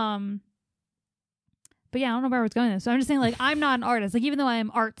 But yeah, I don't know where I was going with this. So I'm just saying, like, I'm not an artist. Like, even though I am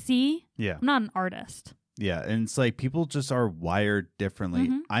artsy, I'm not an artist. Yeah, and it's like people just are wired differently.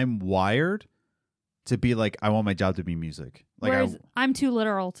 I'm wired to be like, I want my job to be music. Like, whereas I'm too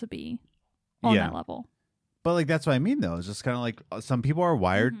literal to be on that level. But like that's what I mean though. It's just kind of like some people are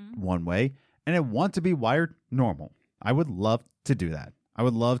wired one way and I want to be wired normal. I would love to do that. I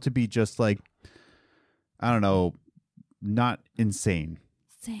would love to be just like, I don't know, not insane.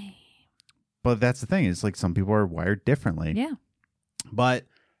 Same. But that's the thing. It's like some people are wired differently. Yeah. But,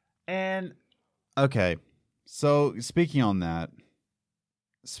 and, okay. So speaking on that,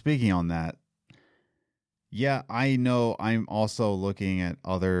 yeah, I know I'm also looking at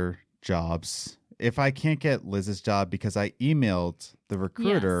other jobs. If I can't get Liz's job because I emailed the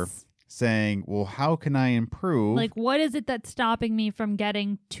recruiter Yes. saying, well, how can I improve? Like, what is it that's stopping me from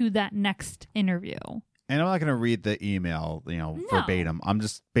getting to that next interview? And I'm not going to read the email, No. verbatim. I'm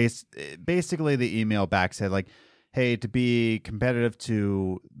just basically the email back said like, hey, to be competitive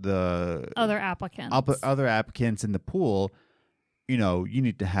to the Other applicants. other applicants in the pool, you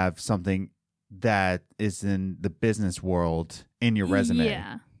need to have something that is in the business world in your resume.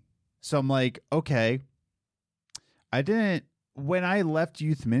 Yeah. So I'm like, okay. When I left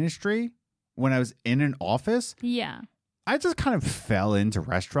youth ministry, when I was in an office, Yeah. I just kind of fell into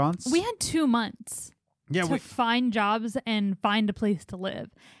restaurants. We had 2 months to find jobs and find a place to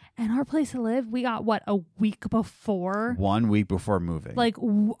live. And our place to live, we got a week before? 1 week before moving. Like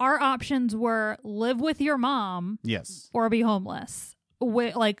our options were live with your mom Yes. or be homeless.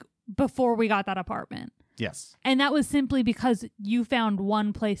 Like before we got that apartment. Yes. And that was simply because you found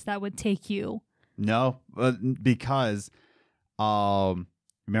one place that would take you. No, because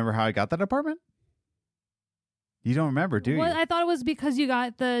remember how I got that apartment? You don't remember, do you? Well, I thought it was because you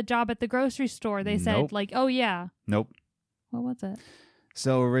got the job at the grocery store. They said Nope. like, oh yeah. Nope. What was it?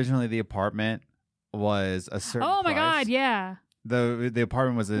 So originally the apartment was a certain Oh my price. God, yeah. The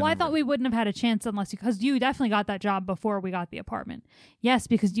apartment was in Well, I thought we wouldn't have had a chance because you definitely got that job before we got the apartment. Yes,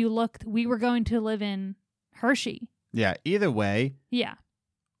 because we were going to live in Hershey. Yeah, either way, Yeah.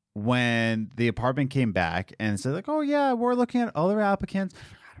 when the apartment came back and said like, "Oh yeah, we're looking at other applicants." I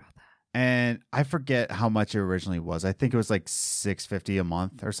forgot about that. And I forget how much it originally was. I think it was like $650 a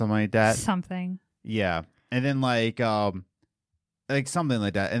month or something like that. Something. Yeah. And then like something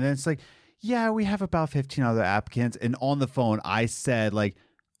like that. And then it's like, yeah, we have about 15 other applicants. And on the phone, I said like,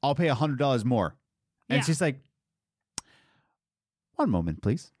 I'll pay $100 more. And Yeah. she's like, one moment,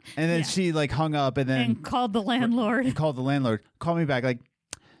 please. And then Yeah. she like hung up and then And called the landlord. called the landlord, called me back like,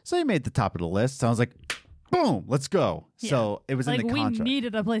 so you made the top of the list. So I was like, boom, let's go. Yeah. So it was Like in the we contract.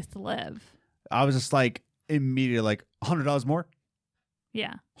 needed a place to live. I was just like immediately like $100 more.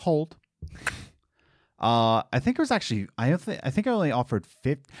 Yeah. Hold. I think it was actually I think I only offered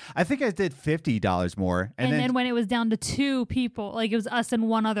 50. I think I did $50 more, And then when it was down to 2 people, like it was us and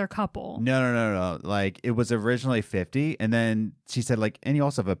one other couple. no. Like it was originally 50, and then she said like, and you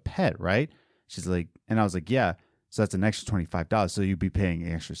also have a pet, right? She's like, and I was like, yeah. So that's an extra $25. So you'd be paying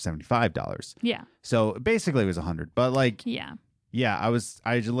an extra $75. Yeah. So basically it was 100. But like, Yeah. yeah, I just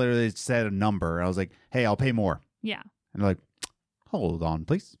literally said a number. I was like, hey, I'll pay more. Yeah. And they're like, hold on,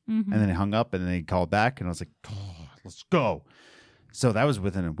 please. Mhm. And then he hung up and then he called back and I was like, oh, let's go. So that was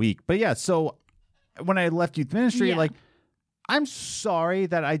within a week. But yeah, so when I left youth ministry, Yeah. like, I'm sorry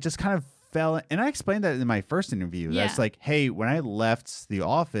that I just kind of fell. And I explained that in my first interview. Yeah. That's like, hey, when I left the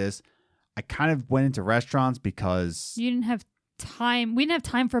office, I kind of went into restaurants because, You didn't have time. We didn't have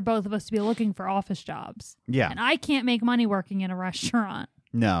time for both of us to be looking for office jobs. yeah, And I can't make money working in a restaurant.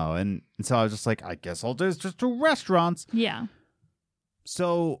 no. And so I was just like, I guess I'll just do restaurants. Yeah.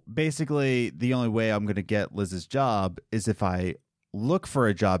 So basically, the only way I'm going to get Liz's job is if I look for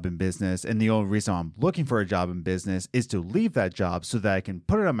a job in business. And the only reason I'm looking for a job in business is to leave that job so that I can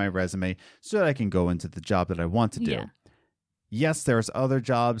put it on my resume so that I can go into the job that I want to do. Yeah. Yes, there's other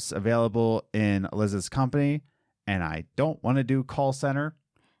jobs available in Liz's company, and I don't want to do call center.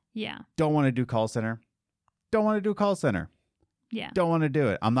 Yeah. Don't want to do call center. Don't want to do call center. Yeah. Don't want to do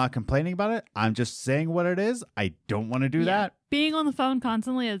it. I'm not complaining about it. I'm just saying what it is. I don't want to do Yeah. that. Being on the phone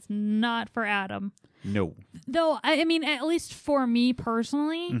constantly is not for Adam. No. Though, I mean, at least for me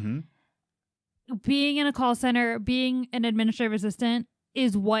personally, Mm-hmm. being in a call center, being an administrative assistant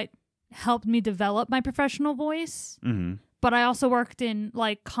is what helped me develop my professional voice. Mm-hmm. But I also worked in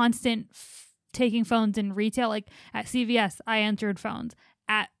like constant taking phones in retail. Like at CVS, I answered phones.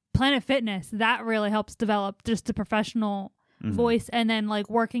 At Planet Fitness, that really helps develop just a professional Mhm. voice. And then like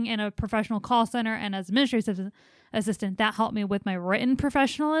working in a professional call center and as administrative assistant, that helped me with my written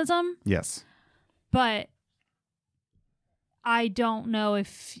professionalism. Yes. But I don't know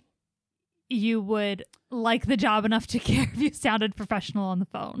if you would like the job enough to care if you sounded professional on the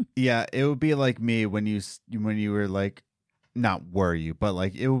phone. Yeah, it would be like me when you were like, not were you, but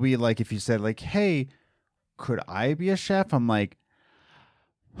like it would be like if you said like, "Hey, could I be a chef?" I'm like,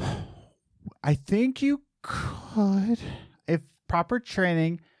 I think you could. If proper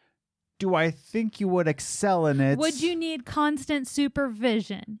training, do I think you would excel in it? Would you need constant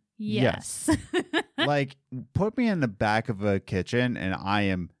supervision? Yes. Like, put me in the back of a kitchen and I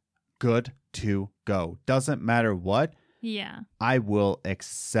am good to go. Doesn't matter what. Yeah. I will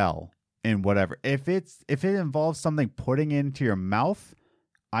excel in whatever. If it involves something putting into your mouth,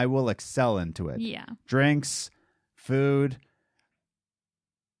 I will excel into it. Yeah. Drinks, food.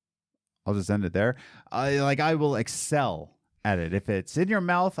 I'll just end it there. I will excel at it. If it's in your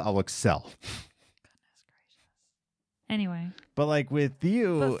mouth, I'll excel. Anyway. But like with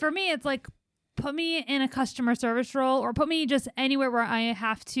you, But for me, it's like, put me in a customer service role or put me just anywhere where I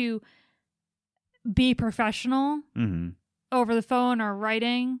have to be professional Mhm. over the phone or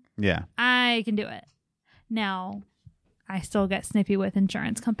writing. Yeah. I can do it. Now, I still get snippy with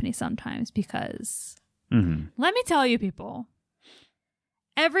insurance companies sometimes because let me tell you, people,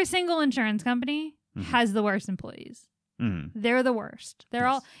 every single insurance company has the worst employees. They're the worst. They're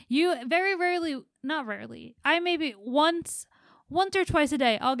all, you very rarely, not rarely, I maybe once or twice a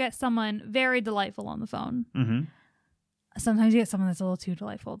day, I'll get someone very delightful on the phone. Sometimes you get someone that's a little too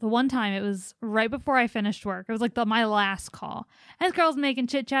delightful. The one time, it was right before I finished work. It was like my last call. And this girl's making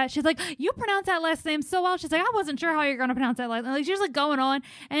chit chat. She's like, "You pronounce that last name so well." She's like, "I wasn't sure how you're going to pronounce that last name." Like, she's like going on.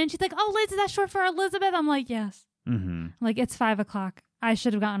 And she's like, "Oh, Liz, is that short for Elizabeth?" I'm like, "Yes." I'm like, it's 5:00. I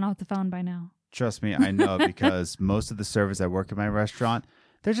should have gotten off the phone by now. Trust me, I know, because most of the servers that work in my restaurant,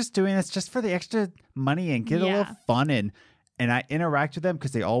 they're just doing this just for the extra money and get a little fun in. And I interact with them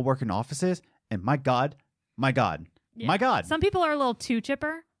because they all work in offices. And my God. Yeah. My God. Some people are a little too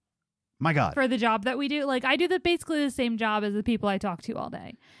chipper My God. for the job that we do. Like, I do basically the same job as the people I talk to all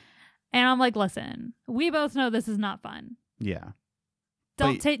day. And I'm like, listen, we both know this is not fun. Yeah.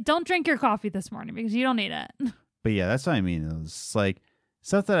 Don't drink your coffee this morning because you don't need it. But yeah, that's what I mean. It's like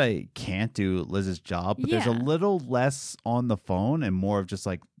stuff that I can't do Liz's job, but there's a Yeah. little less on the phone and more of just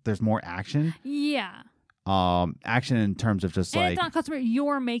like there's more action. Yeah. Action in terms of just And like it's not customer.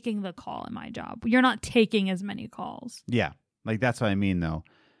 You're making the call in my job. You're not taking as many calls. yeah, like that's what I mean though.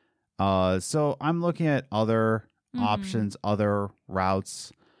 So I'm looking at other options, other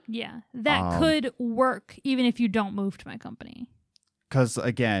routes. Yeah. That could work even if you don't move to my company. Because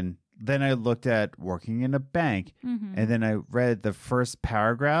again, then I looked at working in a bank, and then I read the first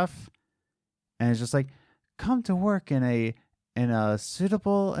paragraph, and it's just like, come to work in a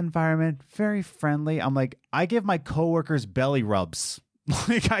suitable environment, very friendly. I'm like, I give my coworkers belly rubs.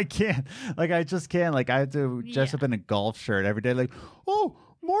 Like I can't, like I just can't. Like I have to dress up in a golf shirt every day. Like, oh,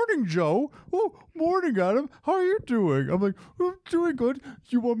 morning, Joe. Oh, morning, Adam. How are you doing? I'm like, I'm doing good.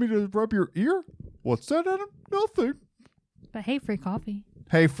 You want me to rub your ear? What's that, Adam? Nothing. But hey, free coffee.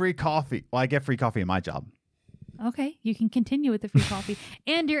 Hey, free coffee. Well, I get free coffee in my job. Okay, you can continue with the free coffee.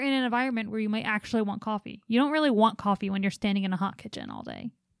 And you're in an environment where you might actually want coffee. You don't really want coffee when you're standing in a hot kitchen all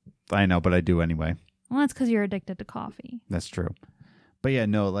day. I know, but I do anyway. Well, that's because you're addicted to coffee. That's true. But yeah,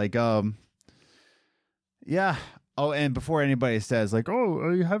 no, like, yeah. Oh, and before anybody says like, oh,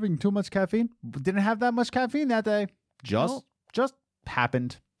 are you having too much caffeine? Didn't have that much caffeine that day. Just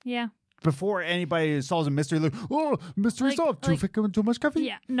happened. Yeah. Before anybody solves a mystery, like, oh, mystery solved. Too much caffeine?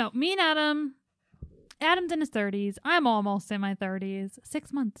 Yeah. No, me and Adam's in his 30s. I'm almost in my 30s.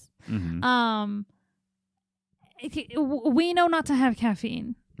 6 months. We know not to have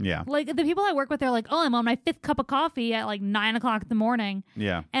caffeine. Yeah. Like, the people I work with, they're like, oh, I'm on my 5th cup of coffee at like 9:00 in the morning.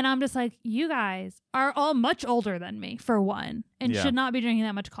 Yeah. And I'm just like, you guys are all much older than me, for one, and should not be drinking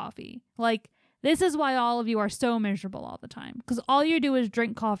that much coffee. Like, this is why all of you are so miserable all the time. Because all you do is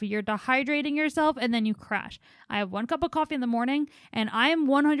drink coffee. You're dehydrating yourself, and then you crash. I have 1 cup of coffee in the morning, and I am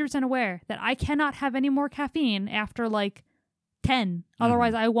 100% aware that I cannot have any more caffeine after like 10.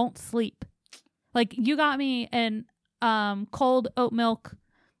 Otherwise, I won't sleep. Like, you got me an cold oat milk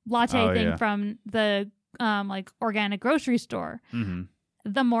latte thing from the like organic grocery store.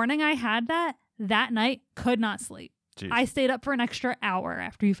 The morning I had that night, could not sleep. Jeez. I stayed up for an extra hour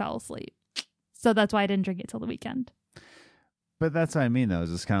after you fell asleep. So that's why I didn't drink it till the weekend. But that's what I mean, though.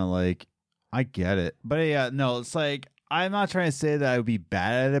 It's just kind of like, I get it. But yeah, no, it's like, I'm not trying to say that I would be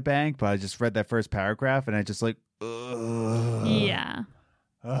bad at a bank, but I just read that first paragraph and I just like, ugh. Yeah.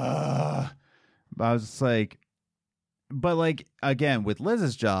 But I was just like, but like, again, with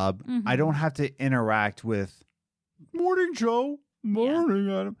Liz's job, I don't have to interact with, morning, Joe. Morning,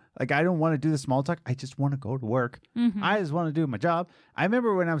 Adam. Like, I don't want to do the small talk. I just want to go to work. I just want to do my job. I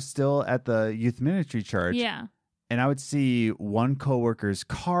remember when I was still at the youth ministry church. Yeah. And I would see one coworker's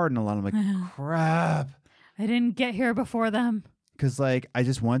car in a lot. I'm like, crap. I didn't get here before them. Because, like, I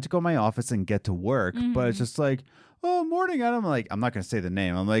just wanted to go to my office and get to work. But it's just like, oh, morning, Adam. I'm like, I'm not going to say the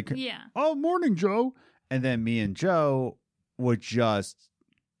name. I'm like, yeah. oh, morning, Joe. And then me and Joe would just,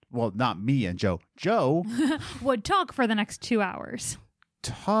 well, not me and Joe. Joe would talk for the next 2 hours.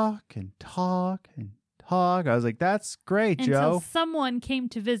 talk and talk and talk. I was like, that's great, Until Joe. someone came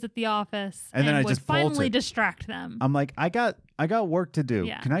to visit the office And then I would just finally bolted. distract them. I'm like, I got work to do.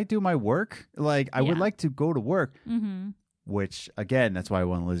 Yeah. Can I do my work? Like, I would Yeah. like to go to work, which again, that's why I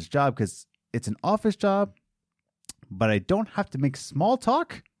want to lose this job, because it's an office job, but I don't have to make small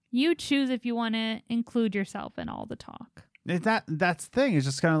talk. You choose if you want to include yourself in all the talk. That's the thing. It's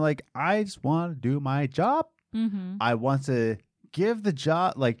just kind of like, I just want to do my job. I want to give the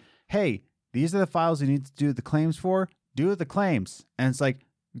job, like, hey, these are the files you need to do the claims for. Do the claims. And it's like,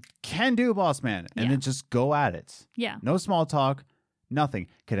 can do, boss man. And Yeah. then just go at it. Yeah. No small talk, nothing.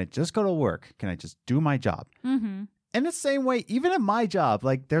 Can I just go to work? Can I just do my job? Mm-hmm. In the same way, even at my job,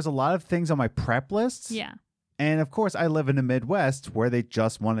 like, there's a lot of things on my prep lists. Yeah. And of course, I live in the Midwest where they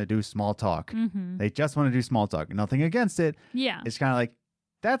just want to do small talk. Mm-hmm. They just want to do small talk. Nothing against it. Yeah. It's kind of like,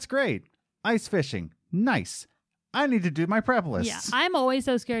 that's great. Ice fishing. Nice. I need to do my prep lists. Yeah. I'm always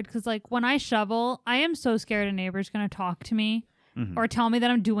so scared because, like, when I shovel, I am so scared a neighbor's going to talk to me or tell me that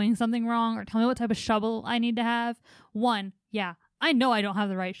I'm doing something wrong or tell me what type of shovel I need to have. One, yeah, I know I don't have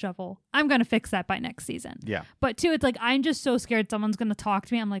the right shovel. I'm going to fix that by next season. Yeah. But two, it's like, I'm just so scared someone's going to talk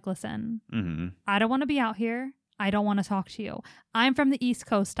to me. I'm like, listen, I don't want to be out here. I don't want to talk to you. I'm from the East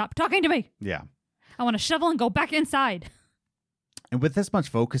Coast. Stop talking to me. Yeah. I want to shovel and go back inside. And with this much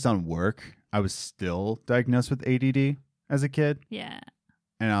focus on work, I was still diagnosed with ADD as a kid. Yeah.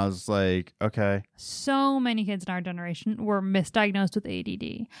 And I was like, okay. So many kids in our generation were misdiagnosed with ADD.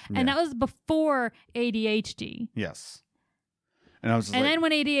 Yeah. And that was before ADHD. Yes. And I was just And like, then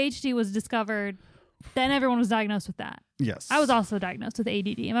when ADHD was discovered, then everyone was diagnosed with that. yes. I was also diagnosed with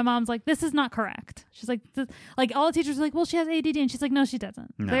ADD. And my mom's like, this is not correct. She's like, like all the teachers were like, well, she has ADD. And she's like, no, she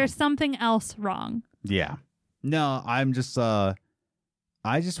doesn't. No. There's something else wrong. Yeah. No, I'm just, I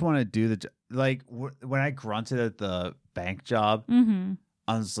just want to do like, when I grunted at the bank job, Mm-hmm.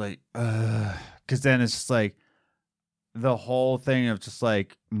 I was like, because then it's just like the whole thing of just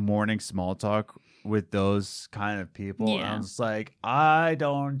like morning small talk with those kind of people. And I Yeah. was like, I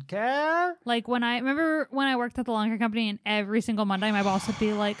don't care. Like when I worked at the laundry company and every single Monday, my boss would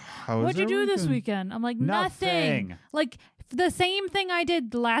be like, what'd you do this weekend? I'm like, nothing. Like the same thing I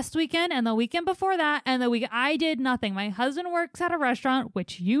did last weekend and the weekend before that. And the week I did nothing. My husband works at a restaurant,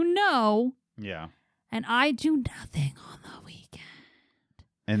 which you know, Yeah. and I do nothing on the weekend.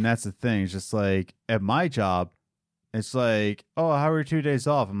 And that's the thing. It's just like at my job, it's like, oh, how are your 2 days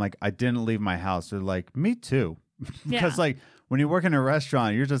off? I'm like, I didn't leave my house. They're like, me too. Because Yeah. like when you work in a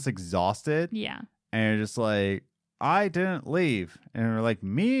restaurant, you're just exhausted. Yeah. And you're just like, I didn't leave. And they're like,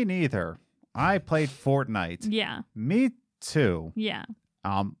 me neither. I played Fortnite. Yeah. Me too. Yeah.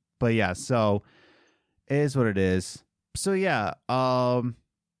 But yeah, so it is what it is. So yeah, that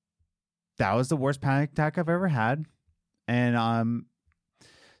was the worst panic attack I've ever had. And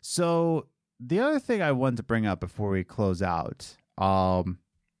so the other thing I wanted to bring up before we close out,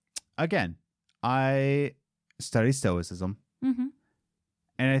 again, I study Stoicism. Mm-hmm.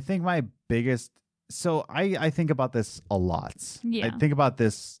 And I think my biggest, so I think about this a lot. Yeah. I think about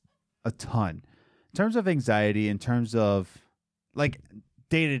this a ton. In terms of anxiety, in terms of like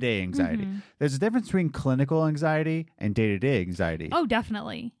day-to-day anxiety. Mhm. There's a difference between clinical anxiety and day-to-day anxiety. Oh,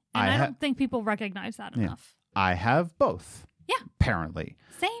 definitely. And I don't think people recognize that enough. I have both. Yeah. Apparently.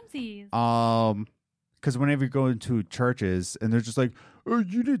 Samesies. Because whenever you go into churches and they're just like, oh,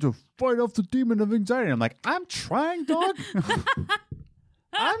 you need to fight off the demon of anxiety. I'm like, I'm trying, dog.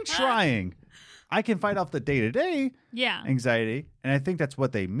 I'm trying. I can fight off the day-to-day Yeah. anxiety, and I think that's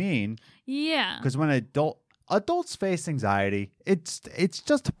what they mean. Yeah. Because when adults face anxiety, it's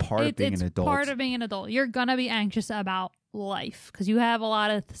just a part of being an adult. It's part of being an adult. You're gonna be anxious about life because you have a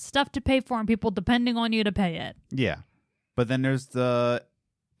lot of stuff to pay for and people depending on you to pay it. Yeah, but then there's the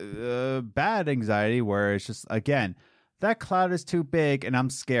bad anxiety where it's just, again, that cloud is too big and I'm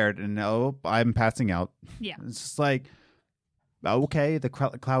scared and oh, I'm passing out. Yeah. It's just like, okay, the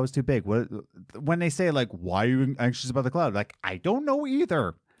cloud is too big. What when they say like, why are you anxious about the cloud? Like, I don't know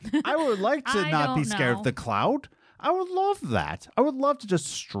either. I would like to I not be don't scared know. of the cloud. I would love that. I would love to just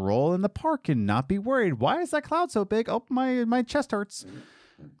stroll in the park and not be worried. Why is that cloud so big? Oh, my chest hurts.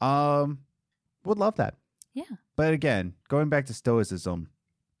 Would love that. Yeah. But again, going back to Stoicism,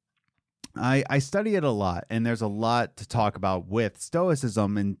 I study it a lot, and there's a lot to talk about with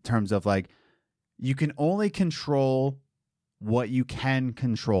Stoicism in terms of like, you can only control what you can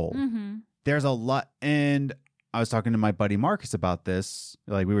control. Mm-hmm. There's a lot, and I was talking to my buddy Marcus about this.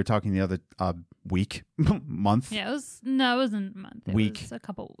 Like we were talking the other week, month. Yeah, it wasn't a month. It Week. was a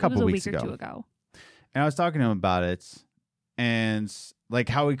couple Couple it was a weeks week or ago. two ago. And I was talking to him about it and like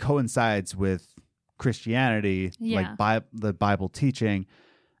how it coincides with Christianity, Yeah. like the Bible teaching,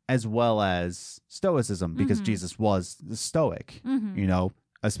 as well as Stoicism, because Jesus was the Stoic, you know,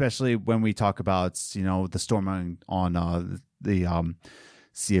 especially when we talk about, you know, the storm on the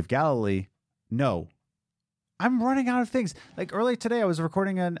Sea of Galilee. No, I'm running out of things. Like earlier today, I was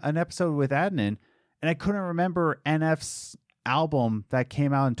recording an episode with Adnan, and I couldn't remember NF's album that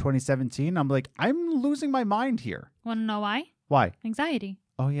came out in 2017. I'm like, I'm losing my mind here. Want to know why? Why? Anxiety.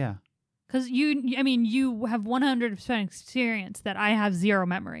 Oh, yeah. Because you have 100% experience that I have zero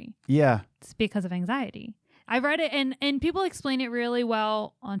memory. Yeah. It's because of anxiety. I read it and people explain it really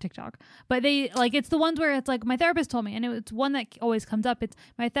well on TikTok, but they like, it's the ones where it's like my therapist told me, and it's one that always comes up. It's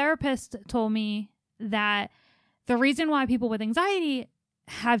my therapist told me that the reason why people with anxiety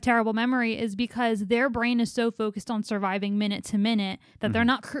have terrible memory is because their brain is so focused on surviving minute to minute that they're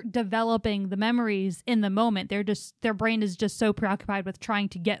not developing the memories in the moment. Their brain is just so preoccupied with trying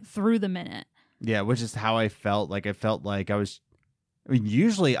to get through the minute. Yeah, which is how I felt. Like I felt like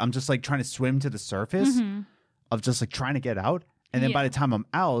usually I'm just like trying to swim to the surface of just like trying to get out. And then by the time I'm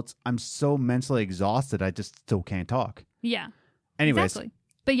out, I'm so mentally exhausted, I just still can't talk. Yeah. Anyways. Exactly.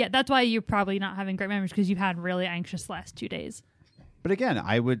 But yeah, that's why you're probably not having great memories, because you've had really anxious last 2 days. But again,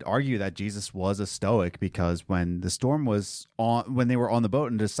 I would argue that Jesus was a Stoic, because when the storm was on, when they were on the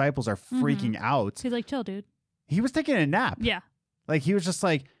boat and the disciples are freaking out, He's like, chill, dude. he was taking a nap. Yeah. Like he was just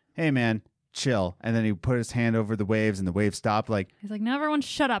like, hey man, chill. And then he put his hand over the waves and the waves stopped. Like, He's like, no, everyone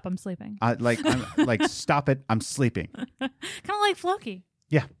shut up. I'm sleeping. I'm like, stop it. I'm sleeping. Kind of like Floki.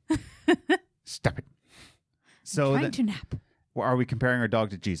 Yeah. Stop it. So Trying to nap. are we comparing our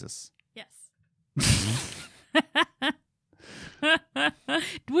dog to Jesus? Yes.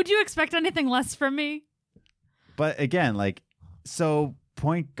 Would you expect anything less from me? But again, like, so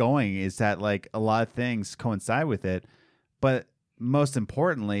point going is that like a lot of things coincide with it. But most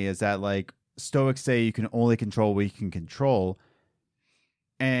importantly is that like Stoics say you can only control what you can control.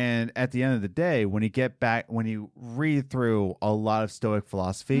 And at the end of the day, when you read through a lot of Stoic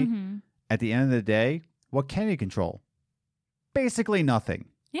philosophy, at the end of the day, what can you control? Basically nothing.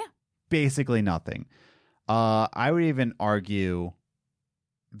 Yeah. Basically nothing. I would even argue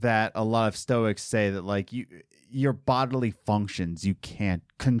that a lot of Stoics say that like your bodily functions you can't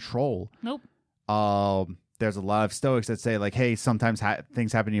control. Nope. There's a lot of Stoics that say like, hey, sometimes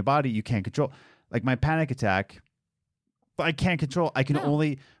things happen in your body you can't control. Like my panic attack, but I can't control. I can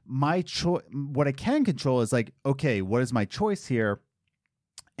only what I can control is like, okay, what is my choice here?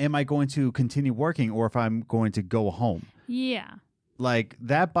 Am I going to continue working, or if I'm going to go home? Yeah. Like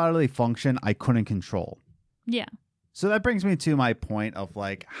that bodily function I couldn't control. Yeah. So that brings me to my point of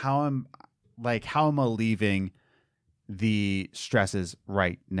like how am I leaving the stresses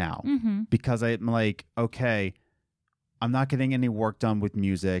right now? Because I'm like, okay, I'm not getting any work done with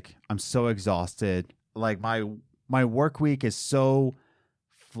music. I'm so exhausted. Like my work week is so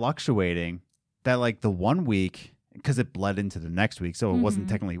fluctuating that like the 1 week, because it bled into the next week, so it wasn't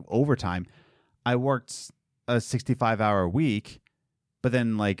technically overtime, I worked a 65-hour week. But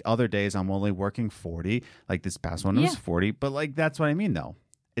then, like, other days, I'm only working 40. Like, this past one was 40. But, like, that's what I mean, though.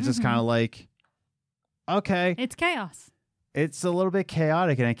 It's just kind of like, okay. It's chaos. It's a little bit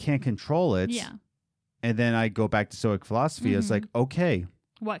chaotic, and I can't control it. Yeah. And then I go back to Stoic philosophy. It's like, okay.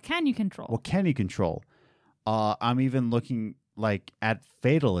 What can you control? What can you control? I'm even looking, like, at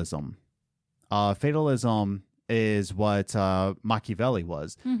fatalism. Fatalism is what Machiavelli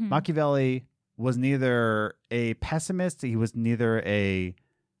was. Machiavelli was neither a pessimist, he was neither a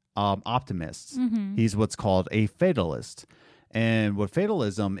optimist. He's what's called a fatalist. And what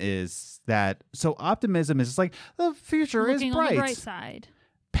fatalism is that, so optimism is just like the future Looking is bright. on the bright side.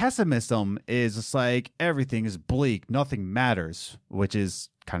 Pessimism is just like everything is bleak, nothing matters, which is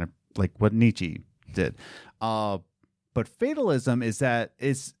kind of like what Nietzsche did. But fatalism is that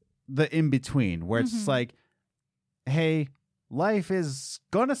it's the in between, where it's like, hey, life is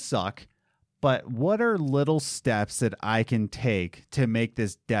gonna suck. But what are little steps that I can take to make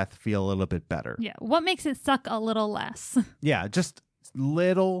this death feel a little bit better? Yeah. What makes it suck a little less? Yeah, just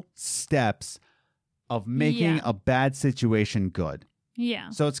little steps of making a bad situation good. Yeah.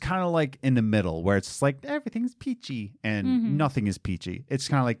 So it's kind of like in the middle, where it's just like everything's peachy and nothing is peachy. It's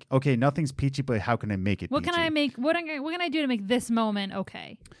kind of like, okay, nothing's peachy, but how can I make it What peachy? can I make? What can I do to make this moment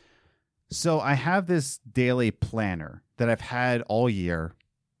okay? So I have this daily planner that I've had all year,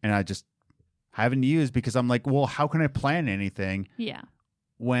 and I just haven't used because I'm like, well, how can I plan anything? Yeah.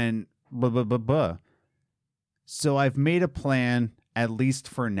 When blah, blah, blah, blah. So I've made a plan, at least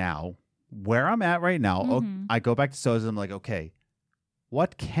for now, where I'm at right now. I go back to Stoicism, I'm like, okay,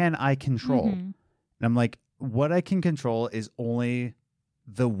 what can I control? And I'm like, what I can control is only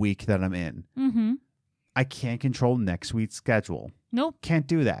the week that I'm in. Mm-hmm. I can't control next week's schedule. Nope. Can't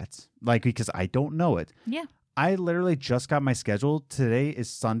do that. Like, because I don't know it. Yeah. I literally just got my schedule. Today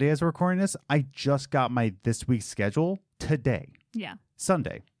is Sunday as we're recording this. I just got my this week's schedule today. Yeah.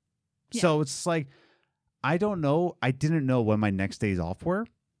 Sunday. Yeah. So it's like, I don't know. I didn't know when my next days off were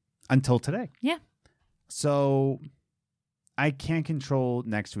until today. Yeah. So I can't control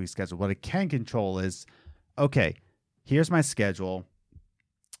next week's schedule. What I can control is, okay, here's my schedule.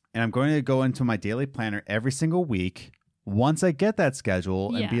 And I'm going to go into my daily planner every single week once I get that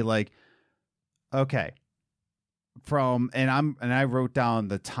schedule and be like, okay, and I wrote down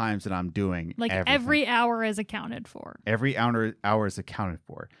the times that I'm doing. Like everything. every hour is accounted for. Every hour is accounted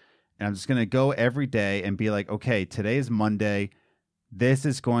for. And I'm just going to go every day and be like, okay, today is Monday. This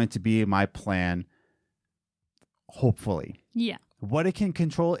is going to be my plan. Hopefully. Yeah. What I can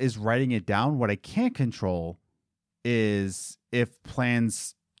control is writing it down. What I can't control is if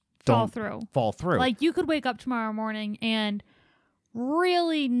plans don't fall through. Like you could wake up tomorrow morning and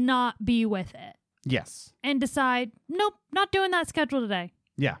really not be with it. Yes. And decide, nope, not doing that schedule today.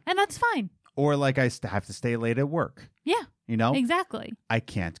 Yeah. And that's fine. Or like I have to stay late at work. Yeah. You know? Exactly. I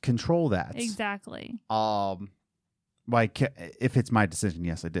can't control that. Exactly. Like if it's my decision,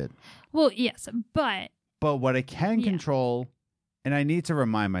 yes, I did. Well, yes, but what I can control, and I need to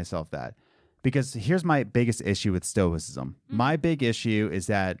remind myself that, because here's my biggest issue with Stoicism. Mm-hmm. My big issue is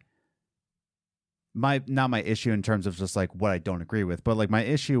that not my issue in terms of just like what I don't agree with, but like my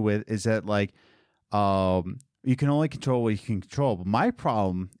issue with is that like you can only control what you can control. But my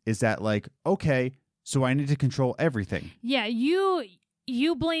problem is that like, okay, so I need to control everything. Yeah,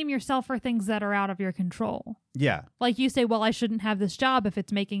 you blame yourself for things that are out of your control. Yeah. Like you say, well, I shouldn't have this job if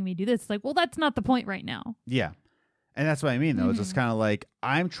it's making me do this. It's like, well, that's not the point right now. Yeah. And that's what I mean, though. It's just kind of like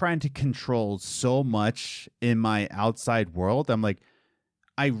I'm trying to control so much in my outside world. I'm like,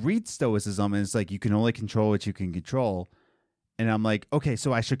 I read Stoicism and it's like, you can only control what you can control. And I'm like, okay,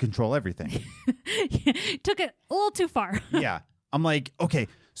 so I should control everything. Took it a little too far. Yeah. I'm like, okay,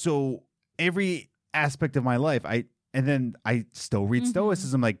 so every aspect of my life, and then I still read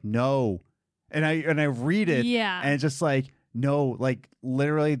Stoicism, like, no. And I read it. Yeah. And it's just like, no, like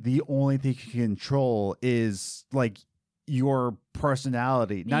literally the only thing you can control is like your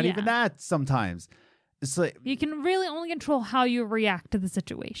personality. Not even that sometimes. It's like you can really only control how you react to the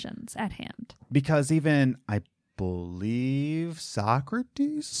situations at hand. Because even I believe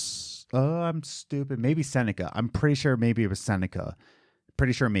Socrates, I'm stupid. Maybe Seneca. I'm pretty sure maybe it was Seneca.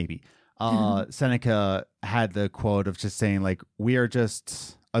 Pretty sure maybe. Seneca had the quote of just saying like, we are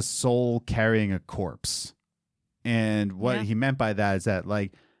just a soul carrying a corpse. And what he meant by that is that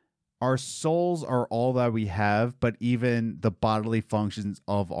like our souls are all that we have, but even the bodily functions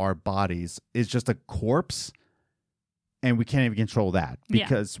of our bodies is just a corpse. And we can't even control that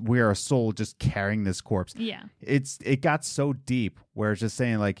because we're a soul just carrying this corpse. Yeah. It got so deep where it's just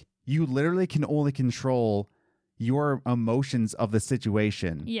saying like you literally can only control your emotions of the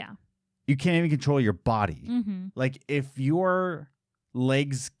situation. Yeah. You can't even control your body. Mm-hmm. Like if your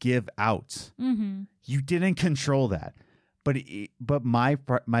legs give out, you didn't control that. But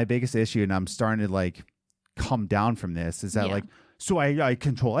my biggest issue, and I'm starting to like come down from this, is that like, so I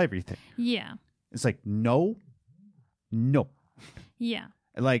control everything. Yeah. It's like, no. Yeah.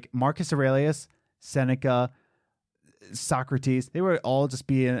 Like Marcus Aurelius, Seneca, Socrates, they would all just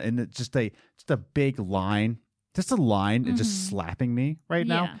be in just a big line. Just a line and just slapping me right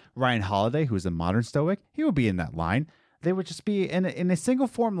now. Ryan Holiday, who's a modern Stoic, he would be in that line. They would just be in a single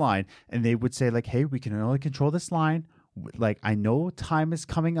form line, and they would say like, hey, we can only control this line. Like, I know time is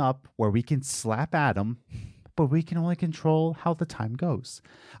coming up where we can slap Adam, but we can only control how the time goes.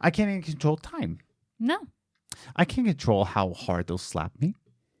 I can't even control time. No. I can't control how hard they'll slap me.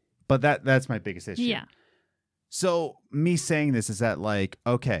 But that's my biggest issue. Yeah. So me saying this is that like,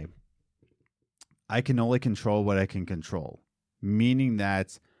 okay, I can only control what I can control. Meaning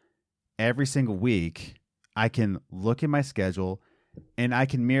that every single week I can look at my schedule and I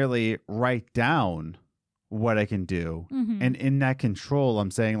can merely write down what I can do. And in that control,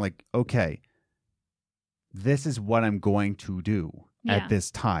 I'm saying like, okay, this is what I'm going to do at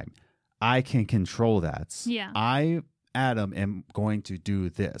this time. I can control that. Yeah. I, Adam, am going to do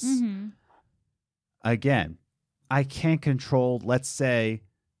this. Again, I can't control, let's say,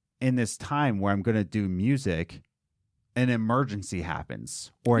 in this time where I'm going to do music, an emergency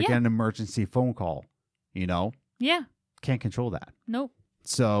happens or I get an emergency phone call, you know? Yeah. Can't control that. Nope.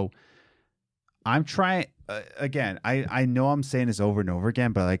 So I'm trying, again, I know I'm saying this over and over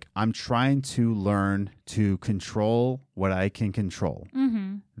again, but like I'm trying to learn to control what I can control.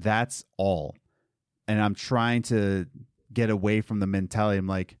 That's all. and I'm trying to get away from the mentality. I'm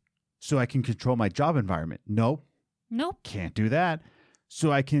like, so I can control my job environment. Nope. Can't do that.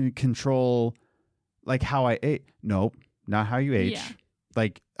 So I can control like how I ate. Nope. Not how you age. Yeah.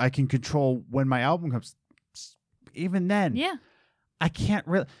 Like I can control when my album comes. Even then, Yeah. I can't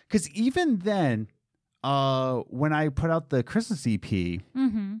really, because even then, when I put out the Christmas EP,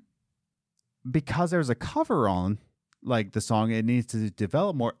 Mm-hmm. because there's a cover on like the song, it needs to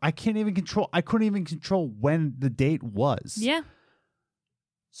develop more. I couldn't even control when the date was. Yeah.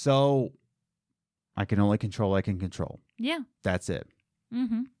 So I can only control what I can control. Yeah. That's it.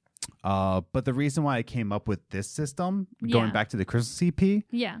 Mm-hmm. But the reason why I came up with this system, going Yeah. back to the Christmas EP,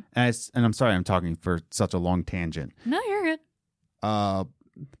 Yeah. and I'm sorry I'm talking for such a long tangent. No, you're good.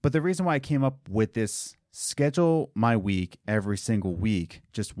 But the reason why I came up with this schedule my week every single week,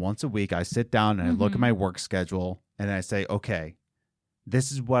 just once a week, I sit down and I look at my work schedule and I say, okay,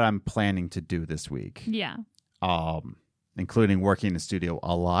 this is what I'm planning to do this week. Yeah. Including working in the studio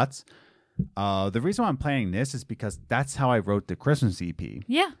a lot. The reason why I'm planning this is because that's how I wrote the Christmas EP.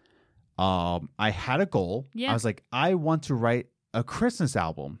 Yeah. I had a goal. Yeah. I was like, I want to write a Christmas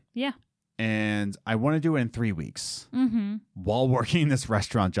album. Yeah. And I want to do it in 3 weeks Mm-hmm. while working this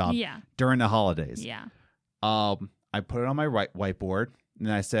restaurant job Yeah. during the holidays. Yeah. I put it on my whiteboard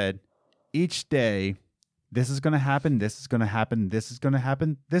and I said, each day, this is going to happen, this is going to happen, this is going to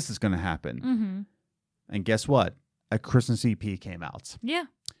happen, this is going to happen. Mm-hmm. And guess what? A Christmas EP came out. Yeah.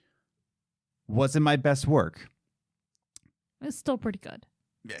 Wasn't my best work. It's still pretty good.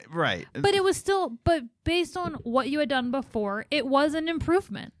 Right. But it was still, but based on what you had done before, it was an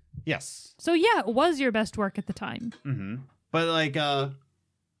improvement. Yes. So yeah, it was your best work at the time. Mm-hmm. But like,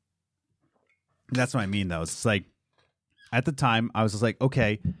 that's what I mean though. It's like, at the time, I was just like,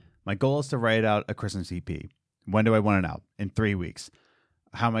 okay, my goal is to write out a Christmas EP. When do I want it out? In 3 weeks.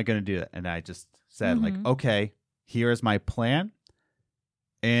 How am I going to do that? And I just said like, okay, here is my plan.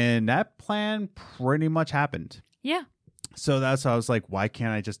 And that plan pretty much happened. Yeah. So that's why I was like, why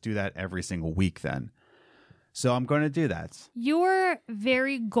can't I just do that every single week then? So I'm going to do that. You're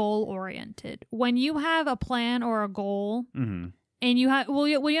very goal oriented. When you have a plan or a goal, Mm-hmm. and you have when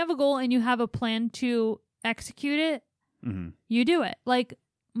you have a goal and you have a plan to execute it, Mm-hmm. you do it. Like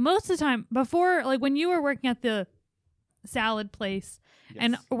most of the time before, like when you were working at the salad place,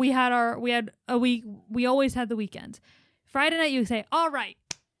 and we always had the weekends. Friday night, you would say, all right,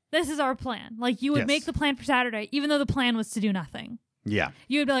 this is our plan. Like you would Yes. make the plan for Saturday, even though the plan was to do nothing. Yeah.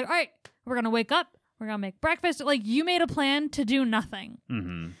 You would be like, all right, we're going to wake up. We're going to make breakfast. Like you made a plan to do nothing.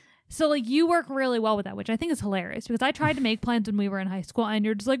 Mm-hmm. So like you work really well with that, which I think is hilarious because I tried to make plans when we were in high school and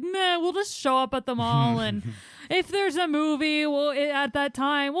you're just like, nah, we'll just show up at the mall and if there's a movie, at that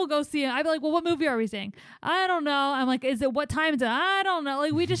time, we'll go see it. I'd be like, well, what movie are we seeing? I don't know. I'm like, what time is it? I don't know.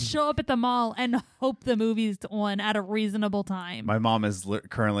 Like we just show up at the mall and hope the movie's on at a reasonable time. My mom is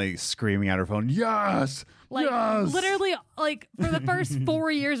currently screaming at her phone, yes! Like yes! literally, like for the first 4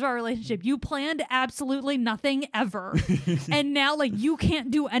 years of our relationship, you planned absolutely nothing ever, and now like you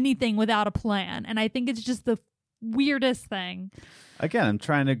can't do anything without a plan. And I think it's just the weirdest thing. Again, I'm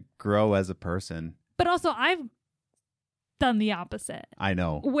trying to grow as a person. But also, I've done the opposite, I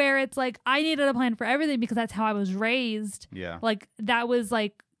know. where it's like I needed a plan for everything because that's how I was raised. Yeah. Like that was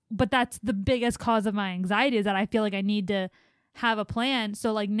like, but that's the biggest cause of my anxiety is that I feel like I need to have a plan.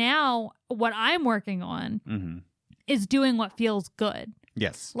 So like now what I'm working on Mm-hmm. is doing what feels good.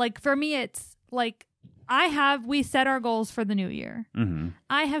 Yes. Like for me, it's like we set our goals for the new year. Mm-hmm.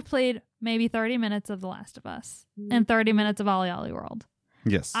 I have played maybe 30 minutes of The Last of Us and 30 minutes of Ollie Ollie World.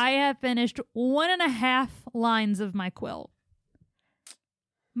 Yes. I have finished 1.5 lines of my quilt.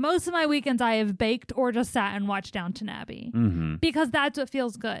 Most of my weekends I have baked or just sat and watched Downton Abbey Mm-hmm. because that's what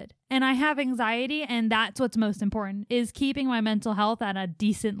feels good. And I have anxiety and that's what's most important is keeping my mental health at a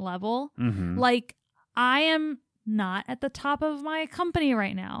decent level. Mm-hmm. Like I am not at the top of my company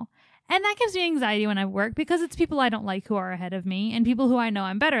right now. And that gives me anxiety when I work because it's people I don't like who are ahead of me and people who I know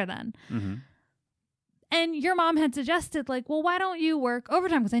I'm better than. Mm-hmm. And your mom had suggested, like, well, why don't you work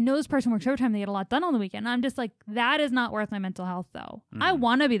overtime? Because I know this person works overtime. They get a lot done on the weekend. And I'm just like, that is not worth my mental health, though. I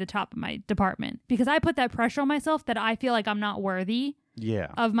want to be the top of my department because I put that pressure on myself that I feel like I'm not worthy Yeah.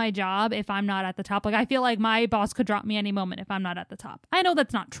 of my job if I'm not at the top. Like, I feel like my boss could drop me any moment if I'm not at the top. I know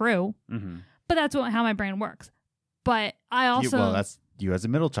that's not true, Mm-hmm. but that's how my brain works. But I also... Well, that's you as a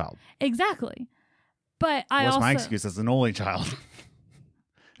middle child. Exactly. But I What's also... my excuse as an only child?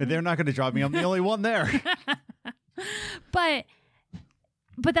 If they're not going to drop me, I'm the only one there. But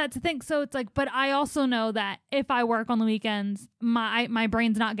that's the thing. So it's like, but I also know that if I work on the weekends, my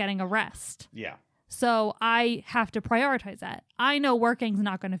brain's not getting a rest. Yeah. So I have to prioritize that. I know working's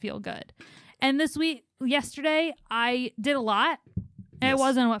not going to feel good. And yesterday, I did a lot. And Yes. It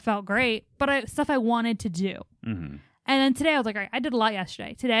wasn't what felt great, but stuff I wanted to do. Mm-hmm. And then today I was like, all right, I did a lot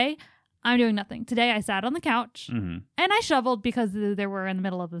yesterday. Today, I'm doing nothing. Today I sat on the couch Mm-hmm. and I shoveled because they were in the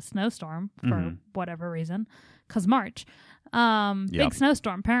middle of a snowstorm for whatever reason. Because March. Big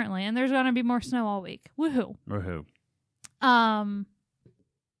snowstorm, apparently. And there's going to be more snow all week. Woohoo. Woohoo.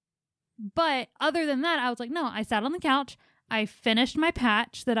 But other than that, I was like, no, I sat on the couch. I finished my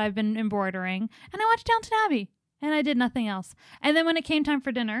patch that I've been embroidering. And I watched Downton Abbey. And I did nothing else. And then when it came time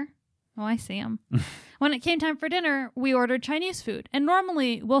for dinner, I see him. When it came time for dinner, we ordered Chinese food. And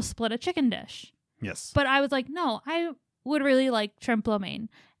normally we'll split a chicken dish. Yes. But I was like, no, I would really like shrimp lo mein.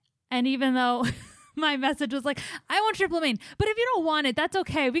 And even though my message was like, I want shrimp lo mein. But if you don't want it, that's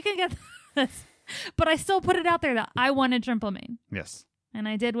okay. We can get this. But I still put it out there that I wanted shrimp lo mein. Yes. And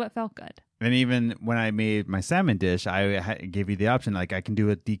I did what felt good. And even when I made my salmon dish, I gave you the option, like I can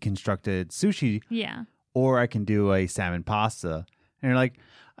do a deconstructed sushi. Yeah. Or I can do a salmon pasta. And you're like,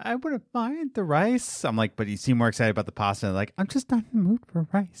 I wouldn't mind the rice. I'm like, but you seem more excited about the pasta. And like, I'm just not in the mood for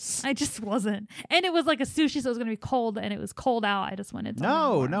rice. I just wasn't. And it was like a sushi, so it was going to be cold, and it was cold out. I just wanted something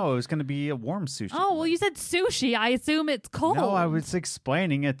warm. No, it was going to be a warm sushi. Oh, well, you said sushi. I assume it's cold. No, I was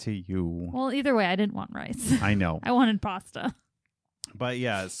explaining it to you. Well, either way, I didn't want rice. I know. I wanted pasta. But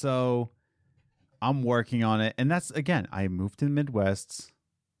yeah, so I'm working on it. And that's, again, I moved to the Midwest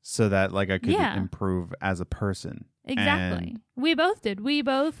so that like I could improve as a person. Exactly. And we both did. We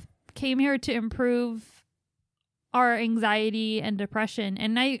both came here to improve our anxiety and depression,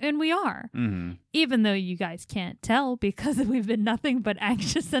 and we are. Mm-hmm. Even though you guys can't tell because we've been nothing but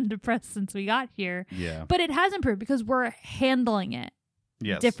anxious and depressed since we got here. Yeah. But it has improved because we're handling it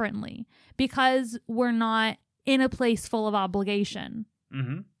differently, because we're not in a place full of obligation.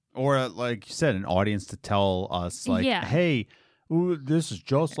 Mm-hmm. Or like you said, an audience to tell us like, hey, ooh, this is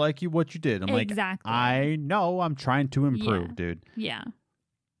just like what you did. I'm exactly. like, I know, I'm trying to improve, dude. Yeah.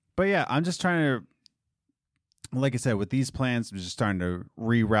 But yeah, I'm just trying to, like I said, with these plans, I'm just starting to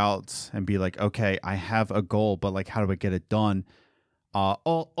reroute and be like, okay, I have a goal, but like, how do I get it done?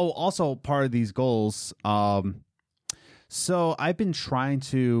 Also part of these goals. So I've been trying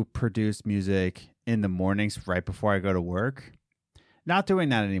to produce music in the mornings right before I go to work. Not doing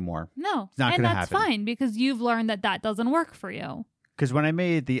that anymore. No. It's not going to happen. And that's fine because you've learned that doesn't work for you. Because when I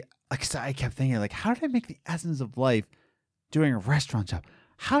made I kept thinking, like, how did I make the essence of life doing a restaurant job?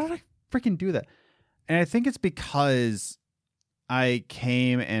 How did I freaking do that? And I think it's because I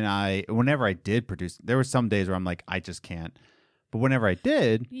came and whenever I did produce, there were some days where I'm like, I just can't. But whenever I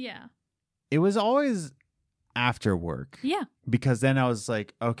did, it was always after work. Yeah. Because then I was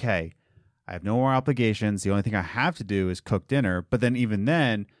like, okay, I have no more obligations. The only thing I have to do is cook dinner. But then even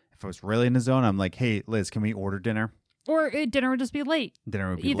then, if I was really in the zone, I'm like, hey, Liz, can we order dinner? Or dinner would just be late. Dinner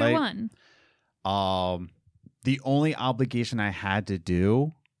would be Either late. one. The only obligation I had to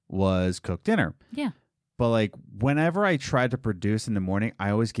do was cook dinner. Yeah. But like whenever I tried to produce in the morning, I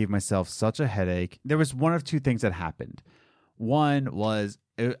always gave myself such a headache. There was one of two things that happened. One was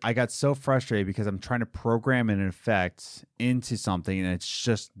I got so frustrated because I'm trying to program an effect into something and it's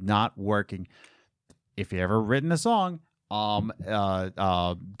just not working. If you've ever written a song,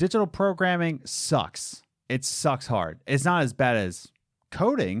 digital programming sucks. It sucks hard. It's not as bad as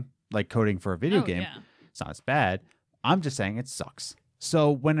coding, like coding for a video game. Yeah. It's not as bad. I'm just saying it sucks.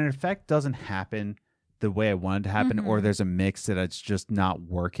 So when an effect doesn't happen the way I want it to happen, or there's a mix that it's just not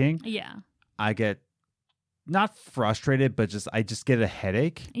working, I get not frustrated, but I just get a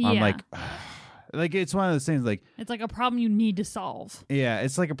headache. Yeah. I'm like it's one of those things like it's like a problem you need to solve. Yeah,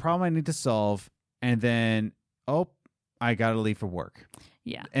 it's like a problem I need to solve, and then I gotta leave for work.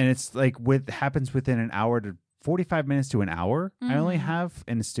 Yeah. And it's like happens within an hour to 45 minutes to an hour. I only have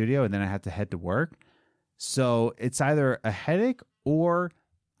in the studio, and then I have to head to work. So it's either a headache or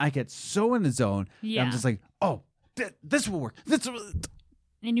I get so in the zone that I'm just like, oh, this will work.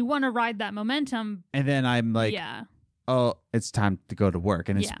 And you want to ride that momentum. And then I'm like, oh, it's time to go to work.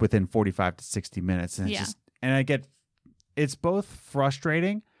 And it's within 45 to 60 minutes. And it's both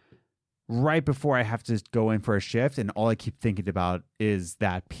frustrating right before I have to go in for a shift. And all I keep thinking about is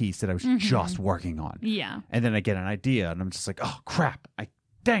that piece that I was just working on. Yeah. And then I get an idea and I'm just like, oh, crap.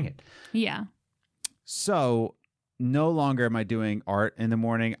 Dang it. Yeah. So no longer am I doing art in the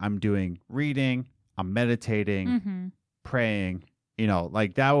morning. I'm doing reading. I'm meditating, praying.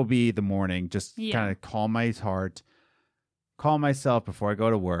 Like that will be the morning. Just kind of calm my heart, calm myself before I go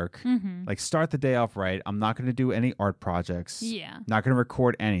to work. Like start the day off right. I'm not going to do any art projects. Yeah. Not going to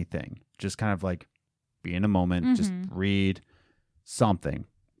record anything. Just kind of like be in a moment. Just read something.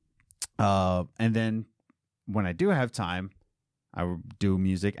 And then when I do have time, I would do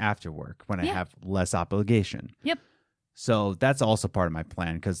music after work when I Yeah. have less obligation. Yep. So that's also part of my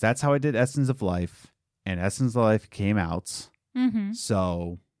plan because that's how I did Essence of Life, and Essence of Life came out. Mm-hmm.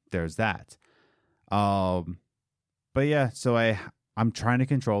 So there's that. But yeah, so I'm trying to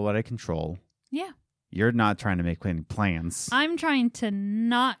control what I control. Yeah. You're not trying to make any plans. I'm trying to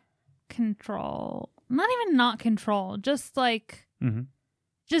not control, just like, Mm-hmm.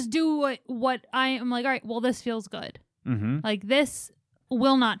 just do what I am like, all right, well, this feels good. Mm-hmm. Like, this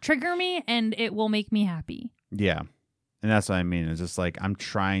will not trigger me and it will make me happy. Yeah. And that's what I mean. It's just like I'm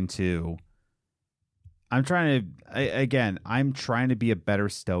trying to be a better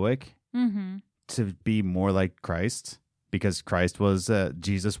stoic Mm-hmm. to be more like Christ because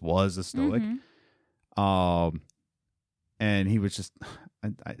Jesus was a stoic. Mm-hmm. And he was just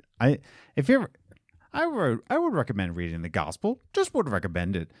I would recommend reading the gospel. Just would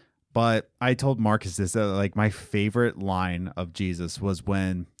recommend it. But I told Marcus this like my favorite line of Jesus was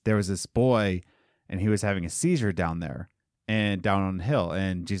when there was this boy and he was having a seizure down there and down on the hill,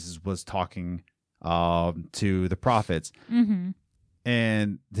 and Jesus was talking to the prophets. Mm-hmm.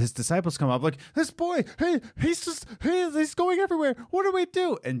 And his disciples come up like, this boy, he's going everywhere. What do we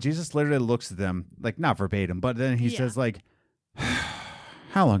do? And Jesus literally looks at them, like not verbatim, but then he says like,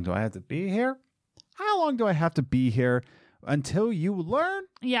 how long do I have to be here? How long do I have to be here until you learn?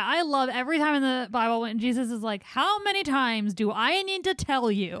 Yeah, I love every time in the Bible when Jesus is like, how many times do I need to tell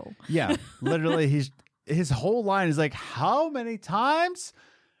you? Yeah, literally his whole line is like, how many times?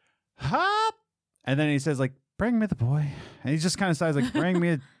 Huh? And then he says like, bring me the boy. And he just kind of sighs like, bring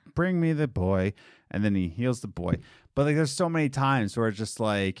me the boy. And then he heals the boy. But like there's so many times where it's just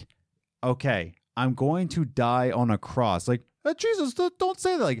like, okay, I'm going to die on a cross. Like, Jesus, don't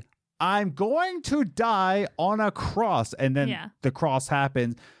say that. Like, I'm going to die on a cross. And then the cross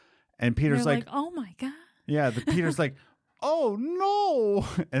happens. And Peter's like, oh my God. Yeah, Peter's like, oh no.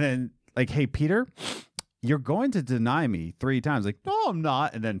 And then like, hey, Peter, you're going to deny me 3 times. Like, no, I'm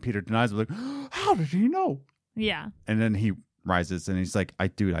not. And then Peter denies him like, how did he know? Yeah. And then he rises and he's like, I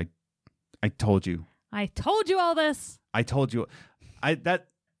told you. I told you all this. I told you.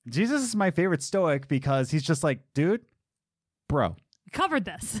 Jesus is my favorite stoic because he's just like, dude, bro. We covered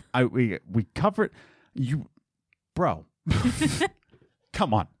this. We covered you, bro.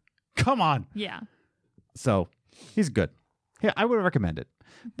 Come on. Yeah. So he's good. Yeah, I would recommend it.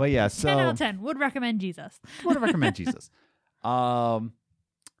 But yeah, so 10 out of 10 would recommend Jesus. Would recommend Jesus.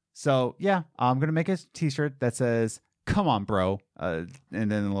 So yeah, I'm gonna make a T-shirt that says "Come on, bro," and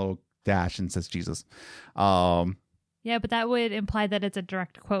then a little dash and says Jesus. Yeah, but that would imply that it's a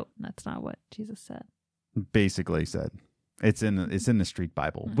direct quote. And that's not what Jesus said. Basically said it's in the Street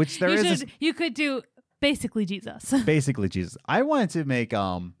Bible, which there is. You could do basically Jesus. Basically Jesus. I wanted to make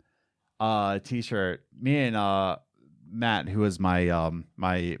a T-shirt. Me and Matt, who was my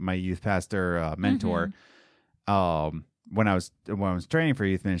my youth pastor mentor. Mm-hmm. When I was training for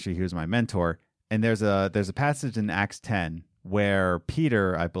youth ministry, he was my mentor. And there's a passage in Acts 10 where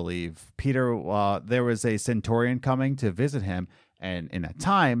Peter, there was a centurion coming to visit him, and in that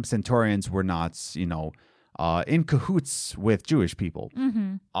time, centurions were not, in cahoots with Jewish people.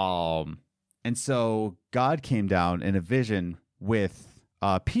 Mm-hmm. And so God came down in a vision with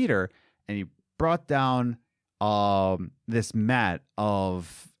Peter, and he brought down this mat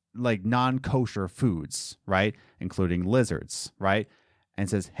of like non-kosher foods, right? Including lizards, right? And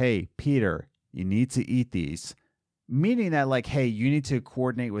says, hey, Peter, you need to eat these. Meaning that like, hey, you need to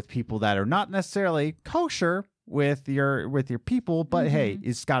coordinate with people that are not necessarily kosher with your people, but hey,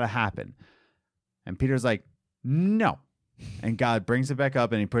 it's got to happen. And Peter's like, no. And God brings it back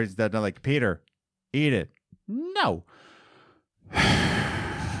up and he puts that down like, Peter, eat it. No.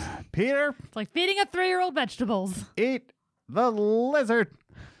 Peter. It's like feeding a 3-year-old vegetables. Eat the lizard.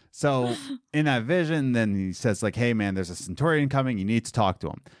 So in that vision, then he says like, hey man, there's a centurion coming. You need to talk to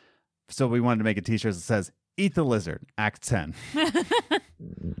him. So we wanted to make a t-shirt that says, eat the lizard, Act 10.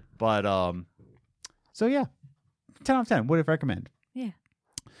 But, so yeah, 10 out of 10 would recommend. Yeah.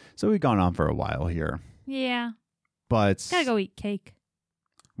 So we've gone on for a while here. Yeah. But Gotta go eat cake.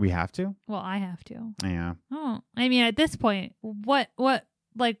 We have to? Well, I have to. Yeah. Oh, I mean, at this point, what,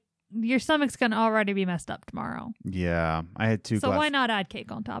 like, your stomach's gonna already be messed up tomorrow. Yeah. I had 2 So why not add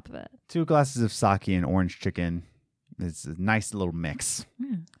cake on top of it? 2 glasses of sake and orange chicken. It's a nice little mix.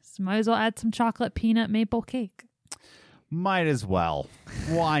 So might as well add some chocolate peanut maple cake. Might as well.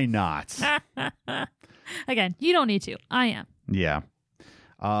 Why not? Again, you don't need to. I am. Yeah.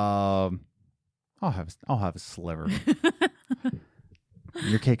 I'll have a sliver.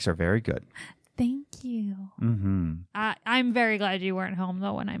 Your cakes are very good. Thank you. Mm-hmm. I'm very glad you weren't home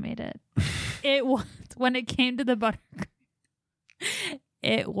though when I made it. It was when it came to the buttercream.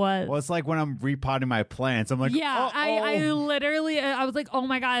 It was. Well, it's like when I'm repotting my plants. I'm like, Yeah, I uh-oh. literally, I was like, oh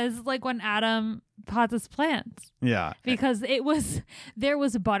my God, this is like when Adam pots his plants. Yeah. Because there was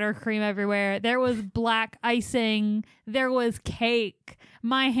buttercream everywhere. There was black icing. There was cake.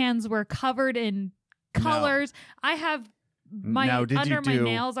 My hands were covered in colors. I have Now, did you my do-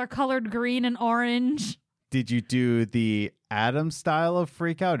 nails are colored green and orange. Did you do the Adam style of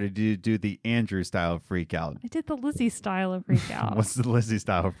freak out, or did you do the Andrew style of freak out? I did the Lizzie style of freak out. What's the Lizzie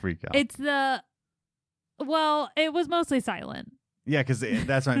style of freak out? It's it was mostly silent. Yeah, because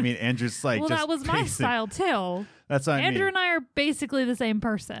that's what I mean. Andrew's like, Well, just that was my pacing. style too. That's what I Andrew mean. and I are basically the same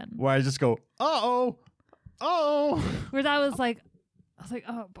person. Where I just go, uh-oh. Whereas I was like,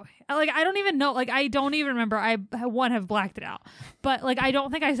 oh boy. Like, I don't even know. Like, I don't even remember. I have blacked it out. But like, I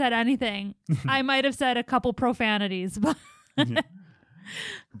don't think I said anything. I might have said a couple profanities, but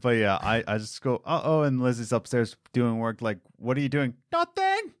But yeah, I just go, uh-oh, and Lizzie's upstairs doing work. Like, what are you doing?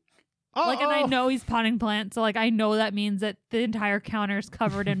 Nothing. Uh-oh. like, and I know he's potting plants. So like, I know that means that the entire counter is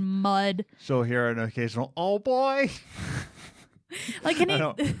covered in mud. She'll hear an occasional, oh boy. Like, can I he?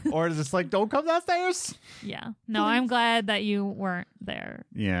 don't- or is this like, don't come downstairs? Yeah. No, I'm glad that you weren't there.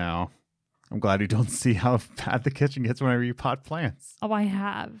 Yeah. I'm glad you don't see how bad the kitchen gets whenever you pot plants. Oh, I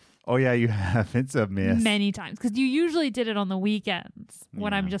have. Oh, yeah, you have. It's a mess. Many times, because you usually did it on the weekends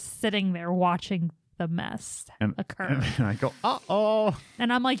when I'm Yeah. just sitting there watching the mess occur. And I go, uh-oh.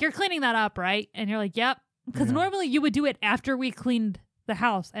 And I'm like, you're cleaning that up, right? And you're like, yep. Because Yeah. normally you would do it after we cleaned the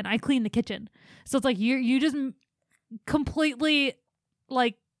house and I cleaned the kitchen. So it's like you just completely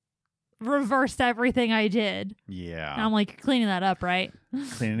like reversed everything I did. Yeah. And I'm like, you're cleaning that up, right?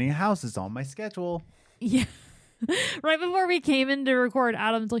 Cleaning a house is on my schedule. Yeah. Right before we came in to record,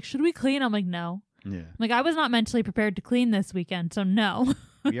 Adam's like, should we clean? I'm like, no. Yeah. I'm like, I was not mentally prepared to clean this weekend, so no.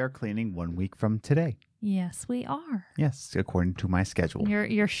 We are cleaning 1 week from today. Yes, we are. Yes, according to my schedule.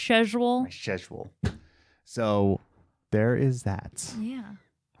 Your schedule. My schedule. So there is that. Yeah.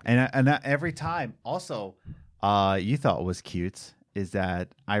 And every time, also, you thought was cute is that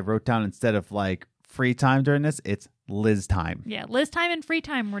I wrote down instead of like free time during this, it's Liz time. Yeah. Liz time and free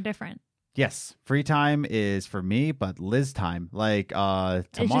time were different. Yes, free time is for me, but Liz time, like tomorrow.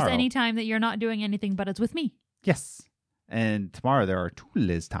 It's just any time that you're not doing anything, but it's with me. Yes, and tomorrow there are 2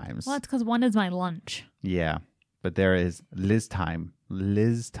 Liz times. Well, that's because one is my lunch. Yeah, but there is Liz time.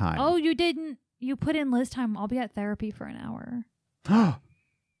 Liz time. Oh, you didn't. You put in Liz time. I'll be at therapy for an hour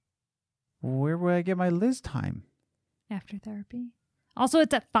Where would I get my Liz time? after therapy. Also,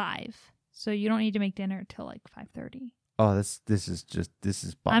 it's at 5, so you don't need to make dinner till like 5:30. Oh, this is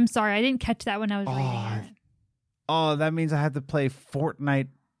I'm sorry, I didn't catch that when I was reading it. Oh, that means I have to play Fortnite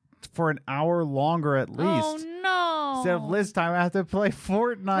for an hour longer at least. Oh no! Instead of Liz time, I have to play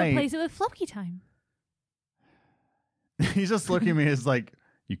Fortnite. Replace it with Floki time. He's just looking at me as like,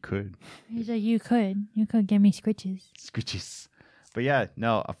 you could. He's like, you could give me scritches. Scritches. But yeah,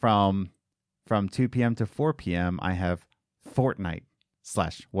 no, from 2 p.m. to 4 p.m., I have Fortnite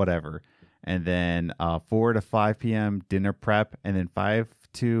 / whatever. And then 4 to 5 p.m. dinner prep. And then 5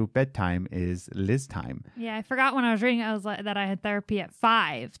 to bedtime is Liz time. Yeah, I forgot when I was reading. I was like that I had therapy at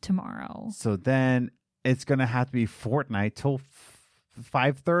 5 tomorrow. So then it's going to have to be Fortnite till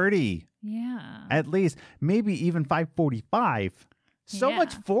 5:30 Yeah, at least. Maybe even 5:45. So Yeah.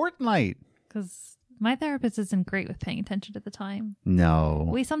 much Fortnite. because my therapist isn't great with paying attention at the time. No.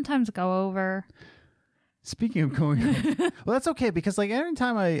 We sometimes go over. Speaking of going, well, that's okay because like every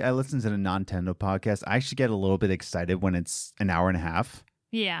time I listen to the Nintendo podcast, I actually get a little bit excited when it's an hour and a half.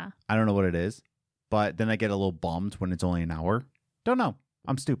 Yeah. I don't know what it is, but then I get a little bummed when it's only an hour. Don't know.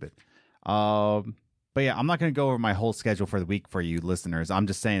 I'm stupid. But yeah, I'm not going to go over my whole schedule for the week for you listeners. I'm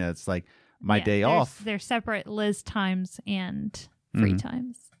just saying that it's like my Yeah, day there's- off. They're separate Liz times and free Mhm.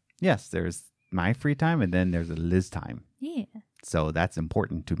 times. Yes, there's my free time and then there's a Liz time. Yeah. So that's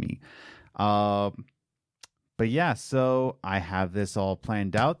important to me. But yeah, so I have this all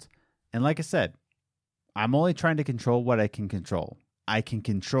planned out. And like I said, I'm only trying to control what I can control. I can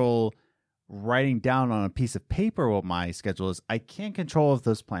control writing down on a piece of paper what my schedule is. I can't control if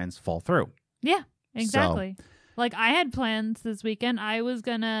those plans fall through. Yeah, exactly. Like I had plans this weekend. I was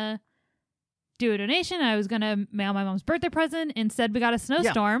going to do a donation. I was going to mail my mom's birthday present. Instead, we got a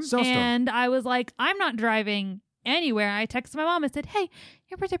snowstorm. snowstorm. And I was like, I'm not driving anywhere. I texted my mom and said, hey,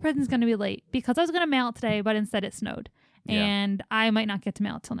 your birthday present's going to be late because I was going to mail it today, but instead it snowed. Yeah. And I might not get to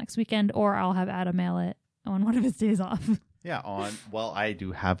mail it till next weekend, or I'll have Adam mail it on one of his days off. Yeah, well, I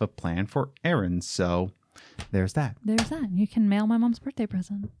do have a plan for errands, so there's that. There's that. You can mail my mom's birthday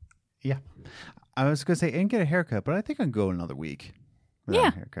present. Yeah. I was going to say, and get a haircut, but I think I can go another week without Yeah.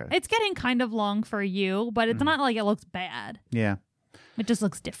 a haircut. It's getting kind of long for you, but it's not like it looks bad. Yeah. It just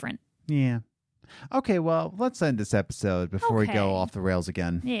looks different. Yeah. Okay, well, let's end this episode before we Okay. go off the rails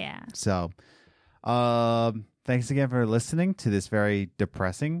again. Yeah. So, thanks again for listening to this very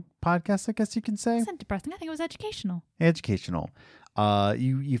depressing podcast, I guess you can say. It's not depressing. I think it was educational. Educational.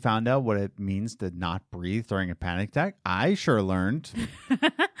 You found out what it means to not breathe during a panic attack. I sure learned.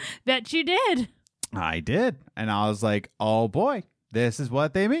 Bet you did. I did. And I was like, oh boy, this is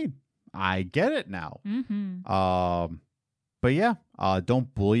what they mean. I get it now. Mm-hmm. But yeah,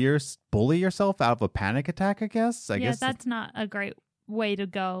 don't bully yourself out of a panic attack, I guess. I guess that's not a great way to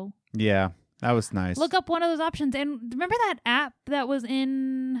go. yeah, that was nice. Look up one of those options. And remember that app that was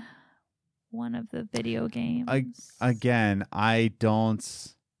in one of the video games? Again, I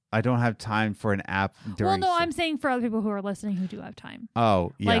don't have time for an app during Well, no, I'm saying for other people who are listening who do have time.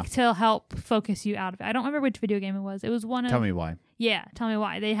 Oh, yeah. Like to help focus you out of it. I don't remember which video game it was. It was one of... Tell me why. Yeah, tell me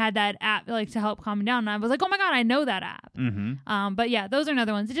why. They had that app like to help calm me down. And I was like, oh my God, I know that app. Mm-hmm. But yeah, those are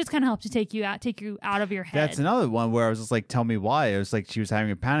another ones. It just kind of helps to take you out of your head. That's another one where I was just like, tell me why. It was like she was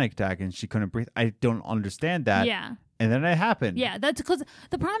having a panic attack and she couldn't breathe. I don't understand that. Yeah. And then it happened. Yeah, that's because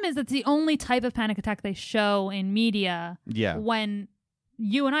the problem is that's the only type of panic attack they show in media. Yeah. When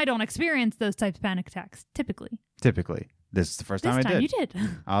you and I don't experience those types of panic attacks, typically. Typically. This is the first time I did. You did.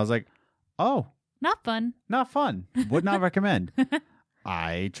 I was like, oh, Not fun. not fun. Would not recommend.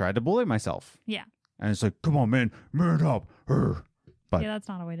 I tried to bully myself. Yeah. And it's like, come on, man up. But Yeah, that's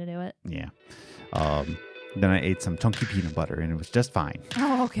not a way to do it. yeah. Then I ate some chunky peanut butter and it was just fine.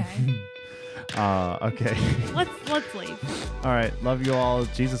 Oh, okay. Okay. Let's leave. All right. Love you all.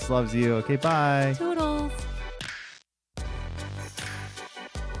 Jesus loves you. Okay, bye. Toodles.